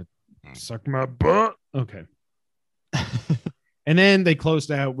that game to suck my butt. Okay. And then they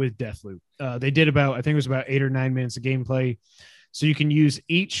closed out with Deathloop. They did I think it was about 8 or 9 minutes of gameplay. So you can use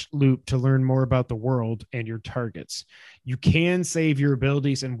each loop to learn more about the world and your targets. You can save your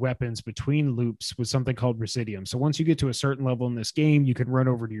abilities and weapons between loops with something called Residium. So once you get to a certain level in this game, you can run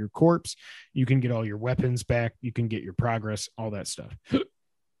over to your corpse. You can get all your weapons back. You can get your progress, all that stuff.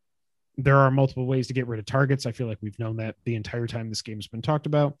 There are multiple ways to get rid of targets. I feel like we've known that the entire time this game has been talked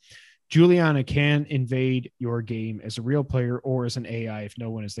about. Juliana can invade your game as a real player or as an AI if no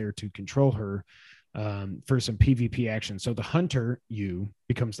one is there to control her. For some PvP action. So the hunter, you,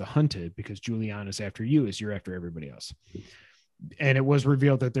 becomes the hunted because Juliana's after you as you're after everybody else. And it was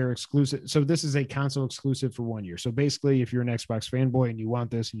revealed that they're exclusive. So this is a console exclusive for 1 year. So basically, if you're an Xbox fanboy and you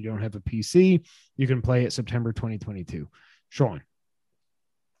want this and you don't have a PC, you can play it September 2022. Sean,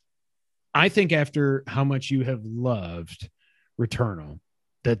 I think after how much you have loved Returnal,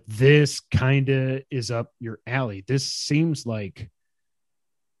 that this kind of is up your alley. This seems like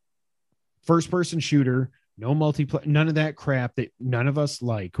first-person shooter, no multiplayer, none of that crap that none of us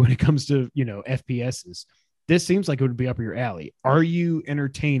like when it comes to, FPSs. This seems like it would be up your alley. Are you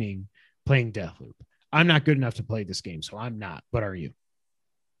entertaining playing Deathloop? I'm not good enough to play this game, so I'm not. But are you?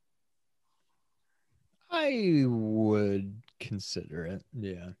 I would consider it.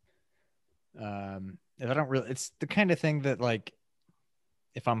 Yeah. If I don't really, it's the kind of thing that, like,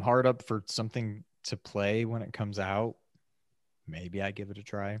 if I'm hard up for something to play when it comes out, maybe I give it a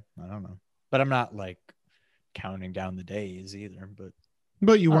try. I don't know. But I'm not like counting down the days either.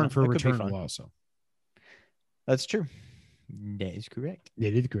 But you weren't for Returnal also. That's true. That is correct.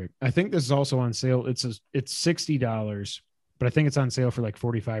 It is correct. I think this is also on sale. It's $60, but I think it's on sale for like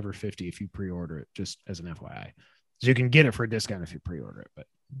 $45 or $50 if you pre-order it, just as an FYI. So you can get it for a discount if you pre-order it. But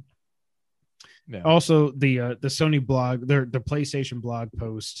yeah. Also, the Sony blog, the PlayStation blog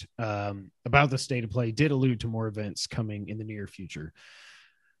post about the state of play did allude to more events coming in the near future.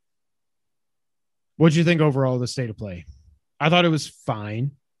 What do you think overall of the state of play? I thought it was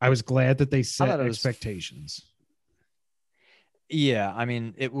fine. I was glad that they set expectations. Yeah, I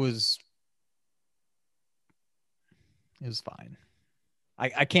mean, it was fine.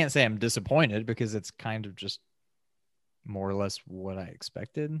 I can't say I'm disappointed because it's kind of just more or less what I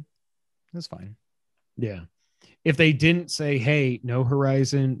expected. That's fine. Yeah. If they didn't say, hey, no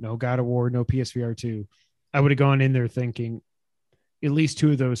Horizon, no God of War, no PSVR 2, I would have gone in there thinking at least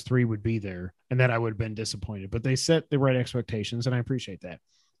 2 of those 3 would be there, and then I would have been disappointed. But they set the right expectations, and I appreciate that.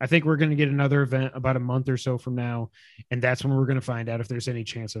 I think we're going to get another event about a month or so from now, and that's when we're going to find out if there's any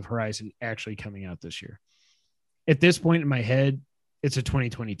chance of Horizon actually coming out this year. At this point in my head, it's a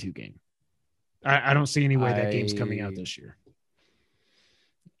 2022 game. I don't see any way that game's coming out this year.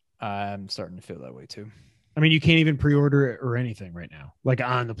 I'm starting to feel that way too. I mean, you can't even pre-order it or anything right now, like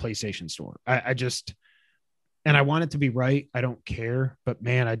on the PlayStation Store. I just, and I want it to be right. I don't care, but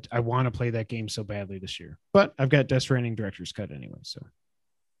man, I want to play that game so badly this year. But I've got Death Stranding Director's Cut anyway. So,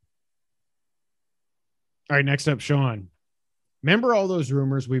 all right, next up, Sean. Remember all those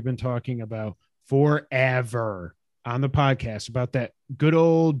rumors we've been talking about forever on the podcast about that good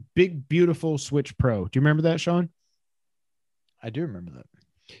old big beautiful Switch Pro? Do you remember that, Sean? I do remember that.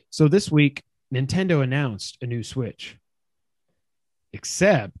 So this week, Nintendo announced a new Switch,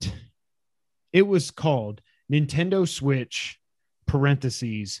 except it was called Nintendo Switch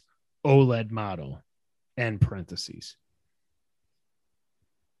parentheses OLED model end parentheses.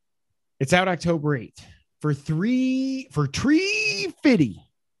 It's out October 8th for $350.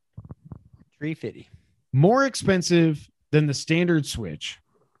 $350. More expensive than the standard Switch.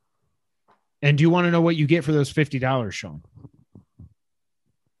 And do you want to know what you get for those $50, Sean?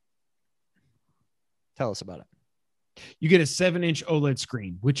 Tell us about it. You get a 7-inch OLED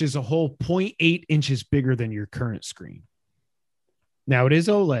screen, which is a whole 0.8 inches bigger than your current screen. Now, it is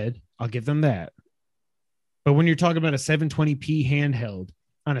OLED. I'll give them that. But when you're talking about a 720p handheld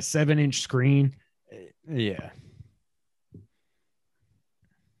on a 7-inch screen, yeah.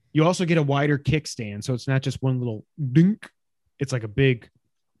 You also get a wider kickstand, so it's not just one little dink. It's like a big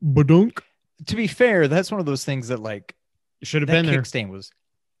badunk. To be fair, that's one of those things that like should have been there. Kickstand was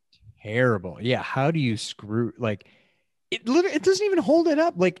terrible. Yeah, how do you screw like it? Literally, it doesn't even hold it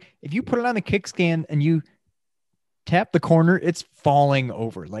up. Like if you put it on the kickstand and you tap the corner, it's falling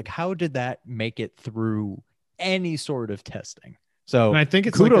over. Like how did that make it through any sort of testing? So and I think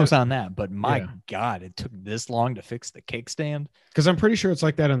it's kudos like on that. But my God, it took this long to fix the kickstand. Because I'm pretty sure it's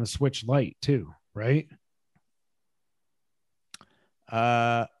like that on the Switch Lite too, right?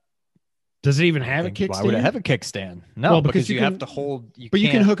 Does it even have a kickstand? Why would it have a kickstand? No, well, because you have to hold. You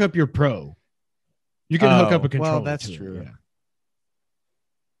can hook up your Pro. You can hook up a controller. Well, that's true.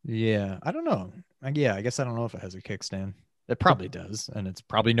 Yeah, I don't know. Yeah, I guess I don't know if it has a kickstand. It probably does, and it's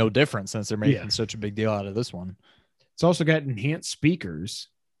probably no different since they're making such a big deal out of this one. It's also got enhanced speakers.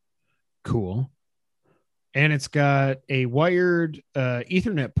 Cool. And it's got a wired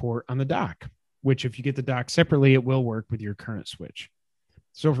Ethernet port on the dock, which if you get the dock separately, it will work with your current Switch.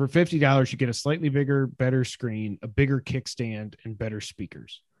 So for $50, you get a slightly bigger, better screen, a bigger kickstand, and better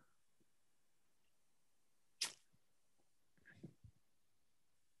speakers.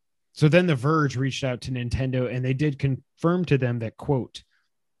 So then The Verge reached out to Nintendo, and they did confirm to them that, quote,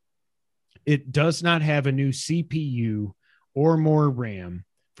 it does not have a new CPU or more RAM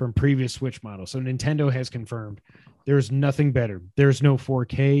from previous Switch models. So Nintendo has confirmed there's nothing better. There's no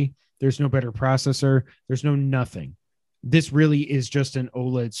 4K. There's no better processor. There's no nothing. This really is just an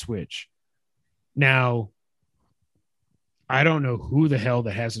OLED Switch. Now, I don't know who the hell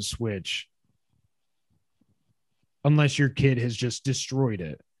that has a Switch unless your kid has just destroyed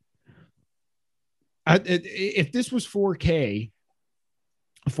it. If this was 4K,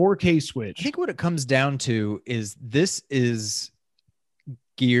 a 4K Switch. I think what it comes down to is this is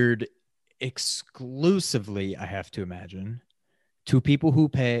geared exclusively, I have to imagine, to people who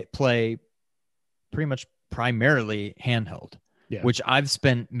play pretty much primarily handheld, which I've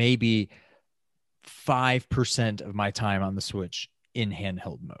spent maybe 5% of my time on the Switch in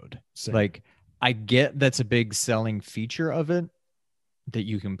handheld mode. Same. Like I get that's a big selling feature of it, that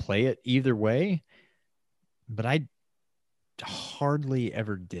you can play it either way, but I hardly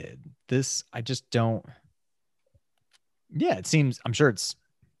ever did this. I just don't. Yeah, it seems, I'm sure it's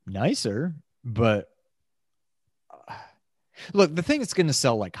nicer, but look, the thing that's going to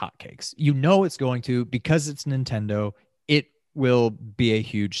sell like hotcakes, you know, it's going to, because it's Nintendo, it will be a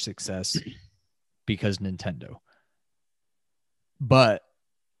huge success because Nintendo. But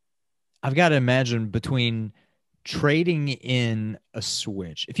I've got to imagine between trading in a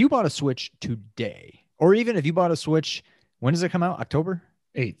Switch, if you bought a Switch today, or even if you bought a Switch, when does it come out? October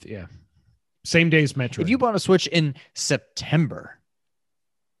 8th. Yeah. Same day as Metro. If you bought a Switch in September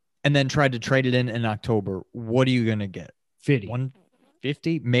and then tried to trade it in October, what are you going to get?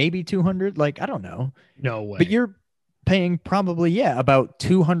 150, maybe 200. Like, I don't know. No way. But you're paying probably, about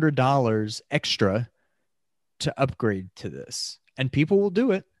 $200 extra to upgrade to this. And people will do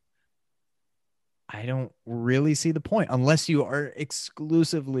it. I don't really see the point unless you are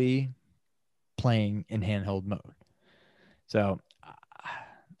exclusively playing in handheld mode. So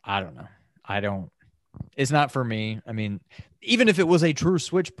I don't know. It's not for me. I mean, even if it was a true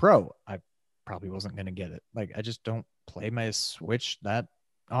Switch Pro, I probably wasn't going to get it. Like, I just don't play my Switch that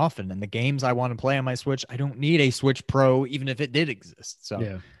often. And the games I want to play on my Switch, I don't need a Switch Pro, even if it did exist. So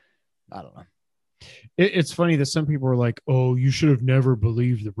yeah, I don't know. It's funny that some people were like, "Oh, you should have never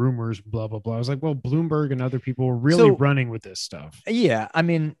believed the rumors." Blah blah blah. I was like, "Well, Bloomberg and other people were really running with this stuff." Yeah, I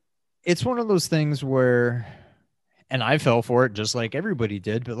mean, it's one of those things where, and I fell for it just like everybody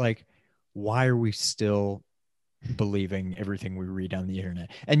did. But like, why are we still believing everything we read on the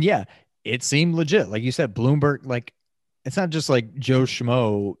internet? And yeah, it seemed legit. Like you said, Bloomberg. Like, it's not just like Joe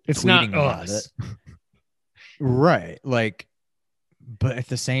Schmo. It's tweeting not about us, it. Right? Like, but at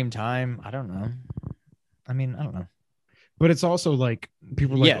the same time, I don't know. I mean, I don't know. But it's also like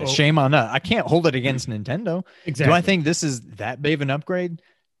people are like, yeah, shame on us. I can't hold it against Nintendo. Exactly. Do I think this is that big of an upgrade?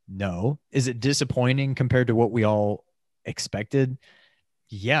 No. Is it disappointing compared to what we all expected?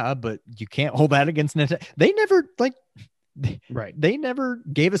 Yeah, but you can't hold that against Nintendo. They never right. They never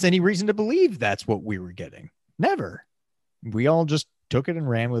gave us any reason to believe that's what we were getting. Never. We all just took it and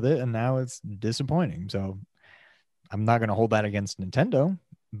ran with it, and now it's disappointing. So I'm not going to hold that against Nintendo,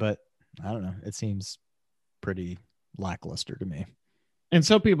 but I don't know. It seems pretty lackluster to me. And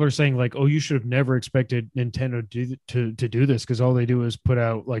some people are saying like, "Oh, you should have never expected Nintendo to do this because all they do is put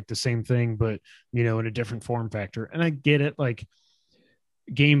out like the same thing, but in a different form factor." And I get it, like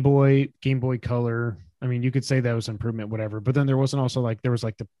Game Boy Color. I mean, you could say that was improvement, whatever. But then there was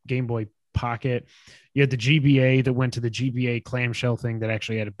the Game Boy Pocket. You had the GBA that went to the GBA clamshell thing that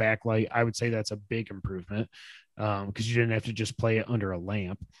actually had a backlight. I would say that's a big improvement because you didn't have to just play it under a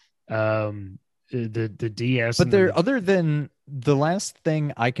lamp. The DS, but there, other than the last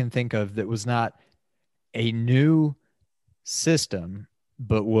thing I can think of that was not a new system,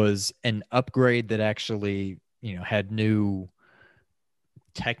 but was an upgrade that actually, had new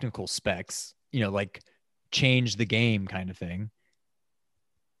technical specs, like change the game kind of thing.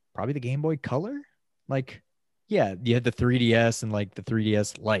 Probably the Game Boy Color. Like, yeah, you had the 3DS and like the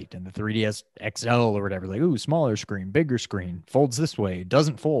 3DS Lite and the 3DS XL or whatever. Like, ooh, smaller screen, bigger screen, folds this way,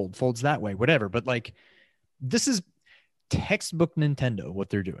 doesn't fold, folds that way, whatever. But like, this is textbook Nintendo, what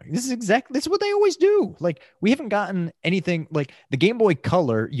they're doing. This is what they always do. Like, we haven't gotten anything like the Game Boy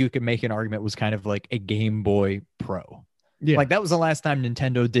Color. You could make an argument was kind of like a Game Boy Pro. Yeah. Like, that was the last time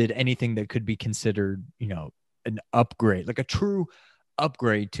Nintendo did anything that could be considered, an upgrade, like a true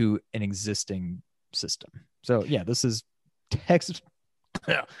upgrade to an existing system. So yeah, this is textbook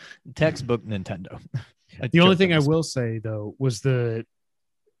Nintendo. The only thing I will say though was with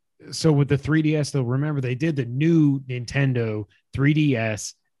the 3DS though, remember they did the new Nintendo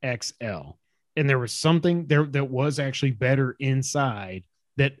 3DS XL, and there was something there that was actually better inside,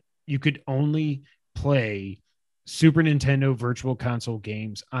 that you could only play Super Nintendo Virtual Console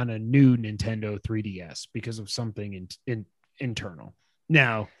games on a new Nintendo 3DS because of something internal.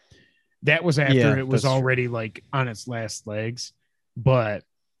 Now, that was after it was already true, like on its last legs. But,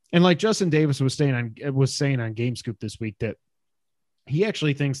 and like Justin Davis was saying on GameScoop this week, that he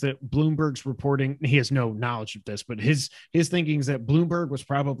actually thinks that Bloomberg's reporting, he has no knowledge of this, but his thinking is that Bloomberg was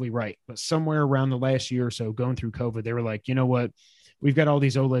probably right. But somewhere around the last year or so, going through COVID, they were like, you know what? We've got all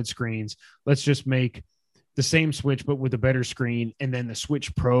these OLED screens. Let's just make the same Switch, but with a better screen. And then the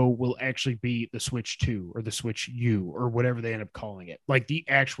Switch Pro will actually be the Switch 2 or the Switch U or whatever they end up calling it. Like the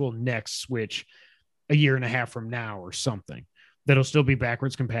actual next Switch a year and a half from now or something that'll still be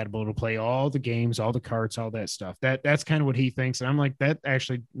backwards compatible. It'll play all the games, all the carts, all that stuff. That's kind of what he thinks. And I'm like, that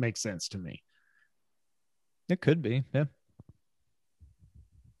actually makes sense to me. It could be. Yeah.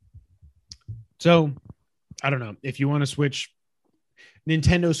 So I don't know if you want to switch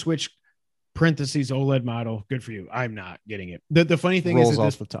Nintendo Switch parentheses OLED model, good for you. I'm not getting it. The funny thing rolls is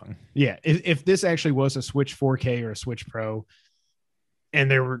off the tongue. Yeah, if this actually was a Switch 4K or a Switch Pro,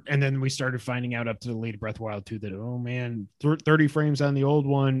 and then we started finding out up to the late Breath of the Wild 2 that, oh man, 30 frames on the old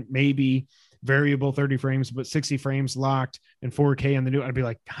one, maybe variable 30 frames, but 60 frames locked and 4K on the new. I'd be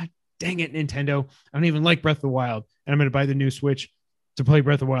like, God dang it, Nintendo! I don't even like Breath of the Wild, and I'm going to buy the new Switch to play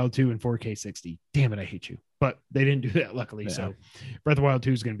Breath of the Wild 2 in 4K 60. Damn it, I hate you. But they didn't do that, luckily. Yeah. So Breath of the Wild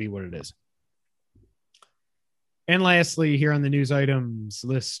 2 is going to be what it is. And lastly, here on the news items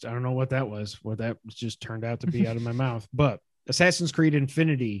list, I don't know what that was, what that just turned out to be out of my mouth, but Assassin's Creed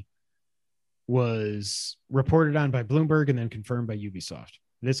Infinity was reported on by Bloomberg and then confirmed by Ubisoft.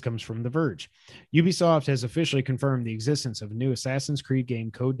 This comes from The Verge. Ubisoft has officially confirmed the existence of a new Assassin's Creed game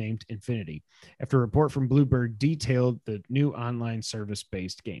codenamed Infinity, after a report from Bloomberg detailed the new online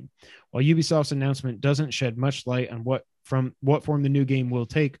service-based game. While Ubisoft's announcement doesn't shed much light on what form the new game will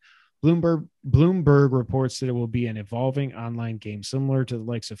take, Bloomberg reports that it will be an evolving online game similar to the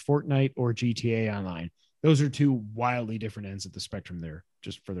likes of Fortnite or GTA Online. Those are two wildly different ends of the spectrum there,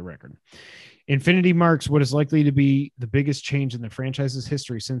 just for the record. Infinity marks what is likely to be the biggest change in the franchise's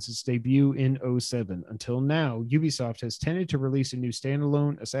history since its debut in 2007. Until now, Ubisoft has tended to release a new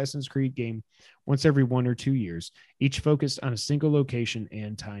standalone Assassin's Creed game once every 1 or 2 years, each focused on a single location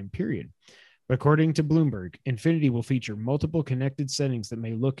and time period. But according to Bloomberg, Infinity will feature multiple connected settings that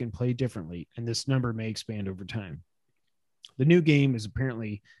may look and play differently, and this number may expand over time. The new game is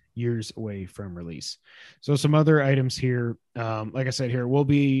apparently years away from release. So some other items here, like I said, here will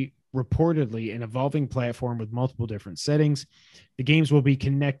be reportedly an evolving platform with multiple different settings. The games will be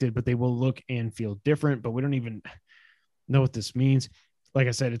connected, but they will look and feel different, but we don't even know what this means. Like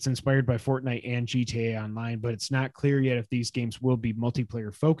I said, it's inspired by Fortnite and GTA Online, but it's not clear yet if these games will be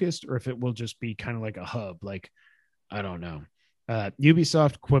multiplayer focused or if it will just be kind of like a hub. Like, I don't know.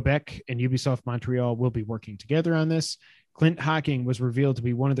 Ubisoft Quebec and Ubisoft Montreal will be working together on this. Clint Hocking was revealed to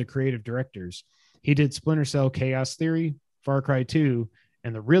be one of the creative directors. He did Splinter Cell Chaos Theory, Far Cry 2,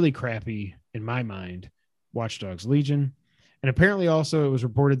 and the really crappy, in my mind, Watch Dogs Legion. And apparently also it was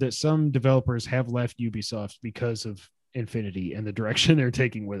reported that some developers have left Ubisoft because of Infinity and the direction they're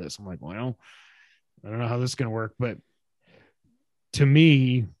taking with us. I'm like, well, I don't know how this is going to work, but to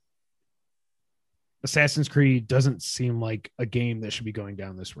me, Assassin's Creed doesn't seem like a game that should be going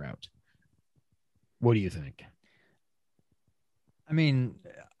down this route. What do you think? I mean,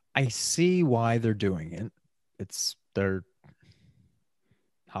 I see why they're doing it. They're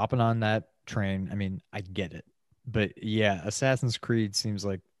hopping on that train. I mean, I get it. But yeah, Assassin's Creed seems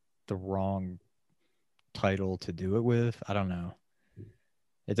like the wrong title to do it with. I don't know.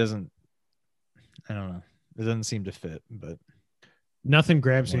 I don't know. It doesn't seem to fit, but nothing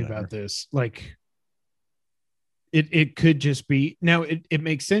grabs me about this. Like, it could just be, now it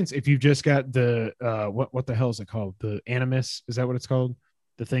makes sense if you've just got the what the hell is it called? The Animus, is that what it's called?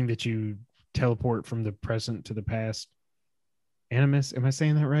 The thing that you teleport from the present to the past. Animus, am I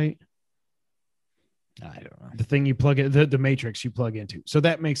saying that right? I don't know. The thing you plug in, the matrix you plug into. So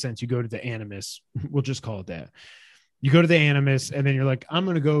that makes sense. You go to the Animus. We'll just call it that. You go to the Animus, and then you're like, I'm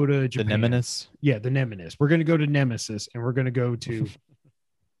going to go to Japan. The Nemesis? Yeah, the Nemesis. We're going to go to Nemesis, and we're going to go to,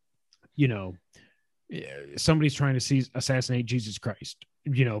 somebody's trying to assassinate Jesus Christ,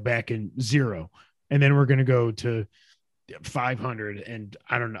 back in 0. And then we're going to go to 500, and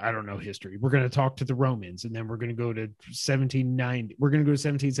I don't know history. We're going to talk to the Romans, and then we're going to go to 1790. We're going to go to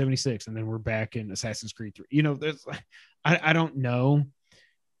 1776, and then we're back in Assassin's Creed 3. There's, I don't know.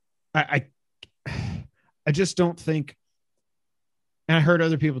 I just don't think. And I heard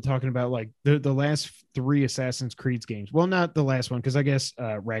other people talking about like the last 3 Assassin's Creed games. Well, not the last one, because I guess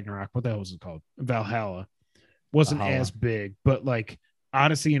Ragnarok, what the hell was it called? Valhalla wasn't as big, but like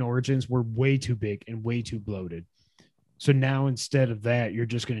Odyssey and Origins were way too big and way too bloated. So now instead of that, you're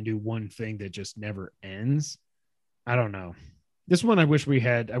just going to do one thing that just never ends. I don't know. This one I wish we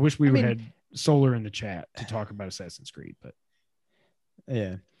had Solar in the chat to talk about Assassin's Creed, but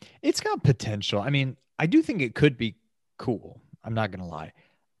yeah, it's got potential. I mean, I do think it could be cool. I'm not going to lie.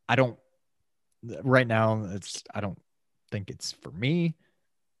 Right now, I don't think it's for me,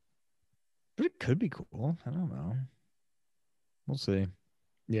 but it could be cool. I don't know. We'll see.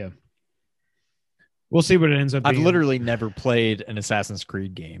 Yeah. We'll see what it ends up being. I've literally never played an Assassin's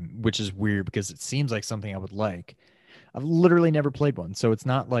Creed game, which is weird because it seems like something I would like. I've literally never played one. So it's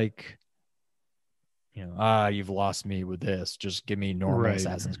not like, you've lost me with this. Just give me normal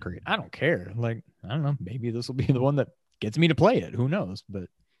Assassin's Creed. I don't care. Like, I don't know. Maybe this will be the one that gets me to play it. Who knows? But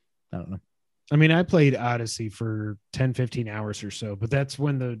I don't know. I mean, I played Odyssey for 10, 15 hours or so, but that's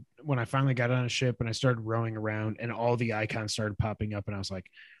when I finally got on a ship and I started rowing around and all the icons started popping up. And I was like,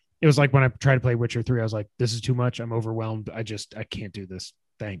 it was like when I tried to play Witcher 3, I was like, this is too much. I'm overwhelmed. I can't do this.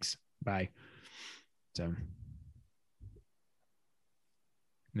 Thanks. Bye. So.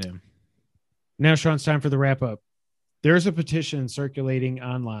 Yeah. Now, Sean, it's time for the wrap up. There's a petition circulating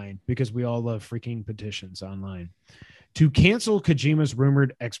online because we all love freaking petitions online to cancel Kojima's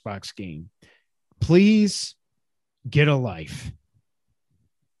rumored Xbox game. Please get a life.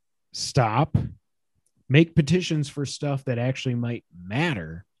 Stop. Make petitions for stuff that actually might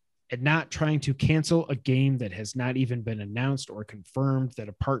matter and not trying to cancel a game that has not even been announced or confirmed that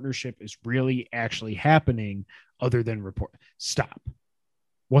a partnership is really actually happening other than report. Stop.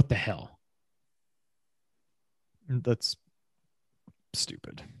 What the hell? That's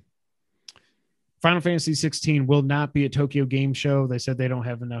stupid. Final Fantasy 16 will not be at Tokyo Game Show. They said they don't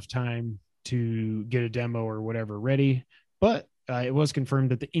have enough time to get a demo or whatever ready, but it was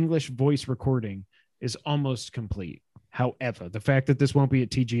confirmed that the English voice recording is almost complete. However, the fact that this won't be at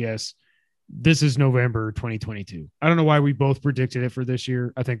TGS, this is November 2022. I don't know why we both predicted it for this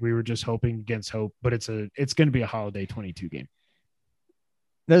year. I think we were just hoping against hope, but it's going to be a holiday 22 game.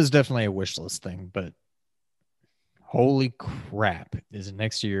 That is definitely a wish list thing, but holy crap, is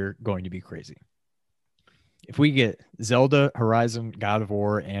next year going to be crazy. If we get Zelda, Horizon, God of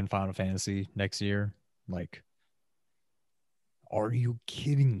War, and Final Fantasy next year, like, are you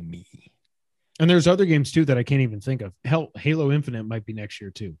kidding me? And there's other games too that I can't even think of. Hell, Halo Infinite might be next year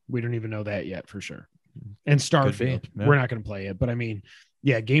too. We don't even know that yet for sure. And Starfield, yeah. We're not going to play it, but I mean,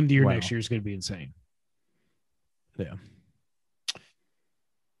 yeah, Game of the Year next year is going to be insane. Yeah.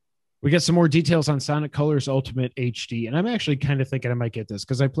 We got some more details on Sonic Colors Ultimate HD, and I'm actually kind of thinking I might get this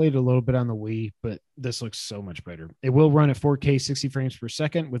because I played a little bit on the Wii, but this looks so much better. It will run at 4K 60 frames per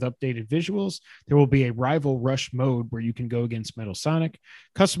second with updated visuals. There will be a rival rush mode where you can go against Metal Sonic,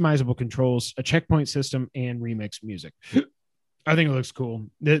 customizable controls, a checkpoint system, and remix music. I think it looks cool.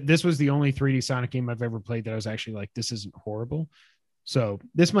 This was the only 3D Sonic game I've ever played that I was actually like, this isn't horrible. So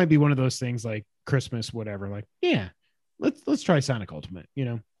this might be one of those things like Christmas, whatever. Like, yeah, let's try Sonic Ultimate, you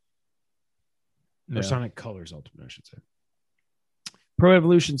know? Or Sonic Colors Ultimate, I should say. Pro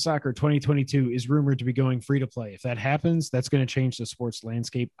Evolution Soccer 2022 is rumored to be going free to play. If that happens, that's going to change the sports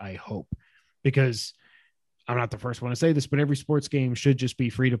landscape, I hope. Because I'm not the first one to say this, but every sports game should just be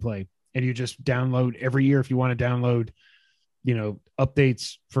free to play. And you just download every year if you want to download, you know,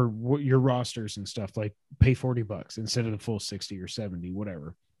 updates for your rosters and stuff, like pay $40 instead of the full 60 or 70,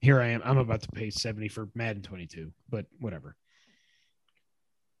 whatever. Here I am. I'm about to pay 70 for Madden 22, but whatever.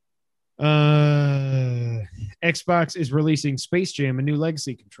 Xbox is releasing Space Jam and new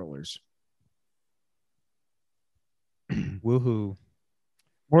Legacy controllers. Woohoo.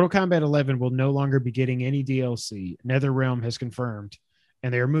 Mortal Kombat 11 will no longer be getting any DLC. NetherRealm has confirmed,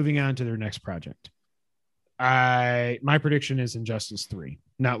 and they are moving on to their next project. My prediction is Injustice 3.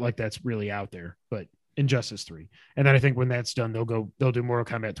 Not like that's really out there, but Injustice 3. And then I think when that's done, they'll do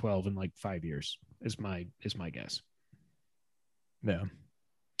Mortal Kombat 12 in like 5 years is my guess. Yeah.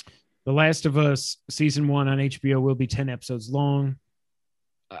 The Last of Us season 1 on HBO will be 10 episodes long.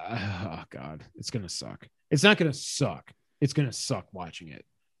 Oh God, it's going to suck. It's not going to suck. It's going to suck watching it.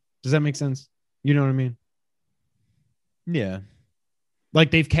 Does that make sense? You know what I mean? Yeah.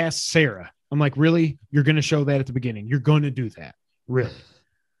 Like they've cast Sarah. I'm like, really? You're going to show that at the beginning? You're going to do that? Really?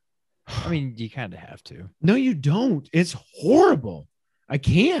 I mean, you kind of have to. No, you don't. It's horrible. I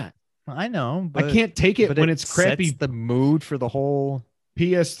can't. I know, but I can't take it when it's crappy. Sets the mood for the whole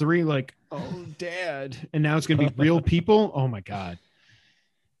PS3, like, oh, Dad. And now it's going to be real people. Oh, my God.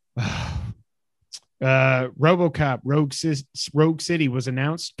 RoboCop Rogue City was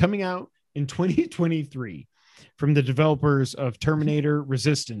announced coming out in 2023 from the developers of Terminator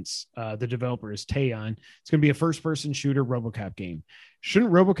Resistance. The developer is Teon. It's going to be a first-person shooter RoboCop game.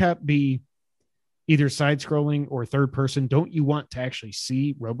 Shouldn't RoboCop be either side-scrolling or third-person? Don't you want to actually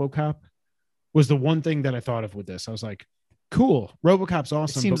see RoboCop? Was the one thing that I thought of with this. I was like, cool. RoboCop's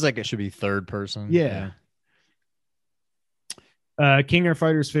awesome. It seems like it should be third person. Yeah. King of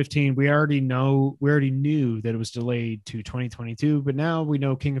Fighters 15. We already knew that it was delayed to 2022, but now we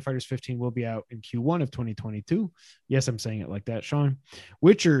know King of Fighters 15 will be out in Q1 of 2022. Yes, I'm saying it like that, Sean.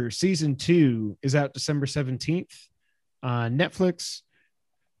 Witcher season 2 is out December 17th on Netflix.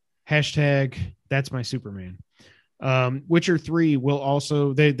 Hashtag that's my Superman. Witcher 3 will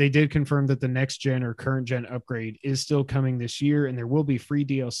also, they did confirm that the next gen or current gen upgrade is still coming this year, and there will be free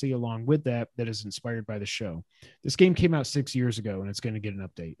DLC along with that is inspired by the show. This game came out 6 years ago and it's going to get an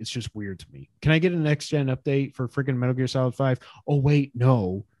update. It's just weird to me. Can I get a next gen update for freaking Metal Gear Solid 5? Oh wait,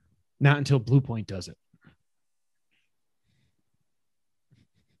 no, not until Bluepoint does it.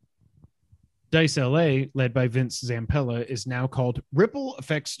 Dice LA, led by Vince Zampella, is now called Ripple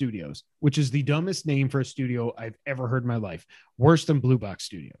Effect Studios, which is the dumbest name for a studio I've ever heard in my life. Worse than Blue Box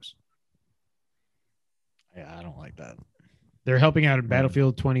Studios. Yeah, I don't like that. They're helping out in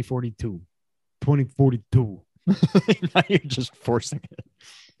Battlefield 2042. 2042. Now you're just forcing it.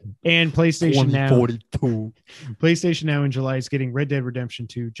 And PlayStation now. 2042. PlayStation now in July is getting Red Dead Redemption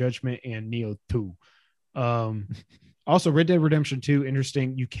 2, Judgment, and Neo 2. Also, Red Dead Redemption 2,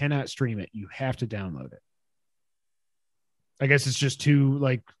 interesting. You cannot stream it. You have to download it. I guess it's just too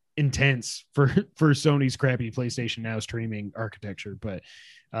like intense for Sony's crappy PlayStation Now streaming architecture. But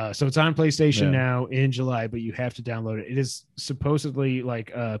so it's on PlayStation Now in July, but you have to download it. It is supposedly,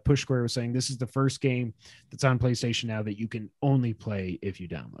 like Push Square was saying, this is the first game that's on PlayStation Now that you can only play if you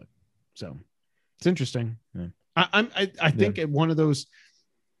download. So it's interesting. Yeah. I think at one of those,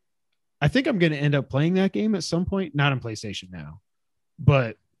 I think I'm going to end up playing that game at some point, not on PlayStation Now,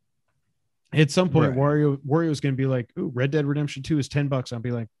 but at some point, Wario's going to be like, "Ooh, Red Dead Redemption 2 is $10." I'll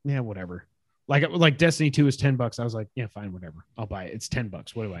be like, "Yeah, whatever." Like Destiny 2 is $10. I was like, "Yeah, fine, whatever. I'll buy it. It's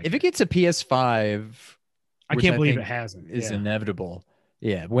 $10. What do I?" If it gets a PS5, I can't believe it hasn't. Is inevitable.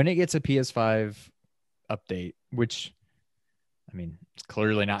 Yeah, when it gets a PS5 update, which, I mean, it's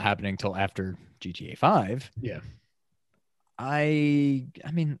clearly not happening until after GTA 5. Yeah. I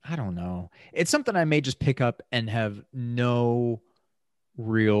mean, I don't know. It's something I may just pick up and have no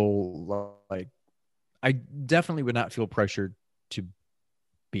real, like, I definitely would not feel pressured to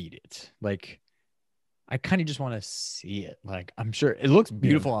beat it. Like, I kind of just want to see it. Like, I'm sure it looks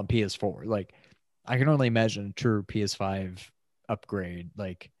beautiful on PS4. Like, I can only imagine a true PS5 upgrade.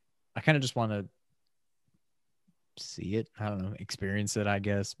 Like, I kind of just want to see it. I don't know, experience it, I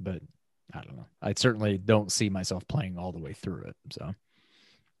guess, but I don't know. I certainly don't see myself playing all the way through it. So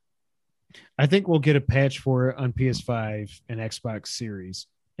I think we'll get a patch for it on PS5 and Xbox Series.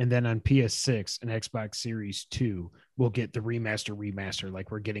 And then on PS6 and Xbox Series 2, we'll get the remaster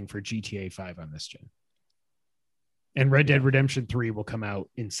like we're getting for GTA 5 on this gen. And Red Dead Redemption 3 will come out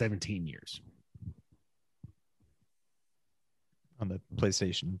in 17 years. On the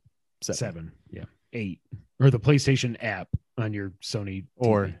PlayStation 7. Yeah. 8. Or the PlayStation app on your Sony TV.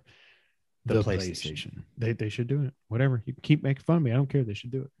 Or the PlayStation. They should do it. Whatever. You can keep making fun of me. I don't care. They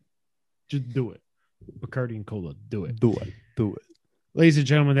should do it. Just do it. Bacardi and Cola. Do it. Do it. Ladies and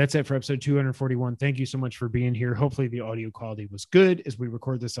gentlemen, that's it for episode 241. Thank you so much for being here. Hopefully the audio quality was good as we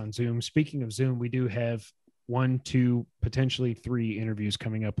record this on Zoom. Speaking of Zoom, we do have 1, 2, potentially 3 interviews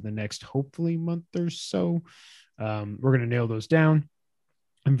coming up in the next, hopefully, month or so. We're going to nail those down.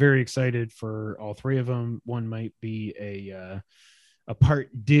 I'm very excited for all 3 of them. One might be a part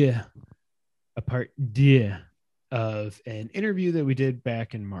deux of an interview that we did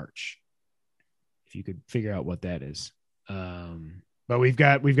back in March. If you could figure out what that is. But we've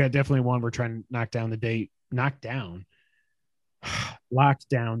got definitely one we're trying to lock down the date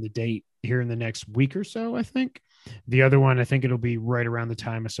here in the next week or so, I think. The other one, I think it'll be right around the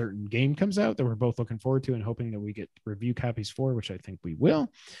time a certain game comes out that we're both looking forward to and hoping that we get review copies for, which I think we will.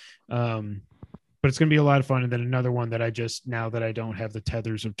 But it's going to be a lot of fun. And then another one that now that I don't have the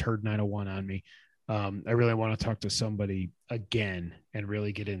tethers of Turd 901 on me, I really want to talk to somebody again and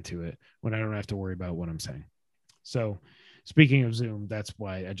really get into it when I don't have to worry about what I'm saying. So speaking of Zoom, that's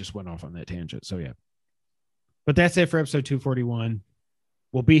why I just went off on that tangent. So yeah, but that's it for episode 241.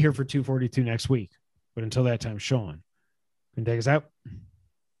 We'll be here for 242 next week. But until that time, Sean, can you take us out?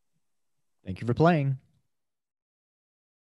 Thank you for playing.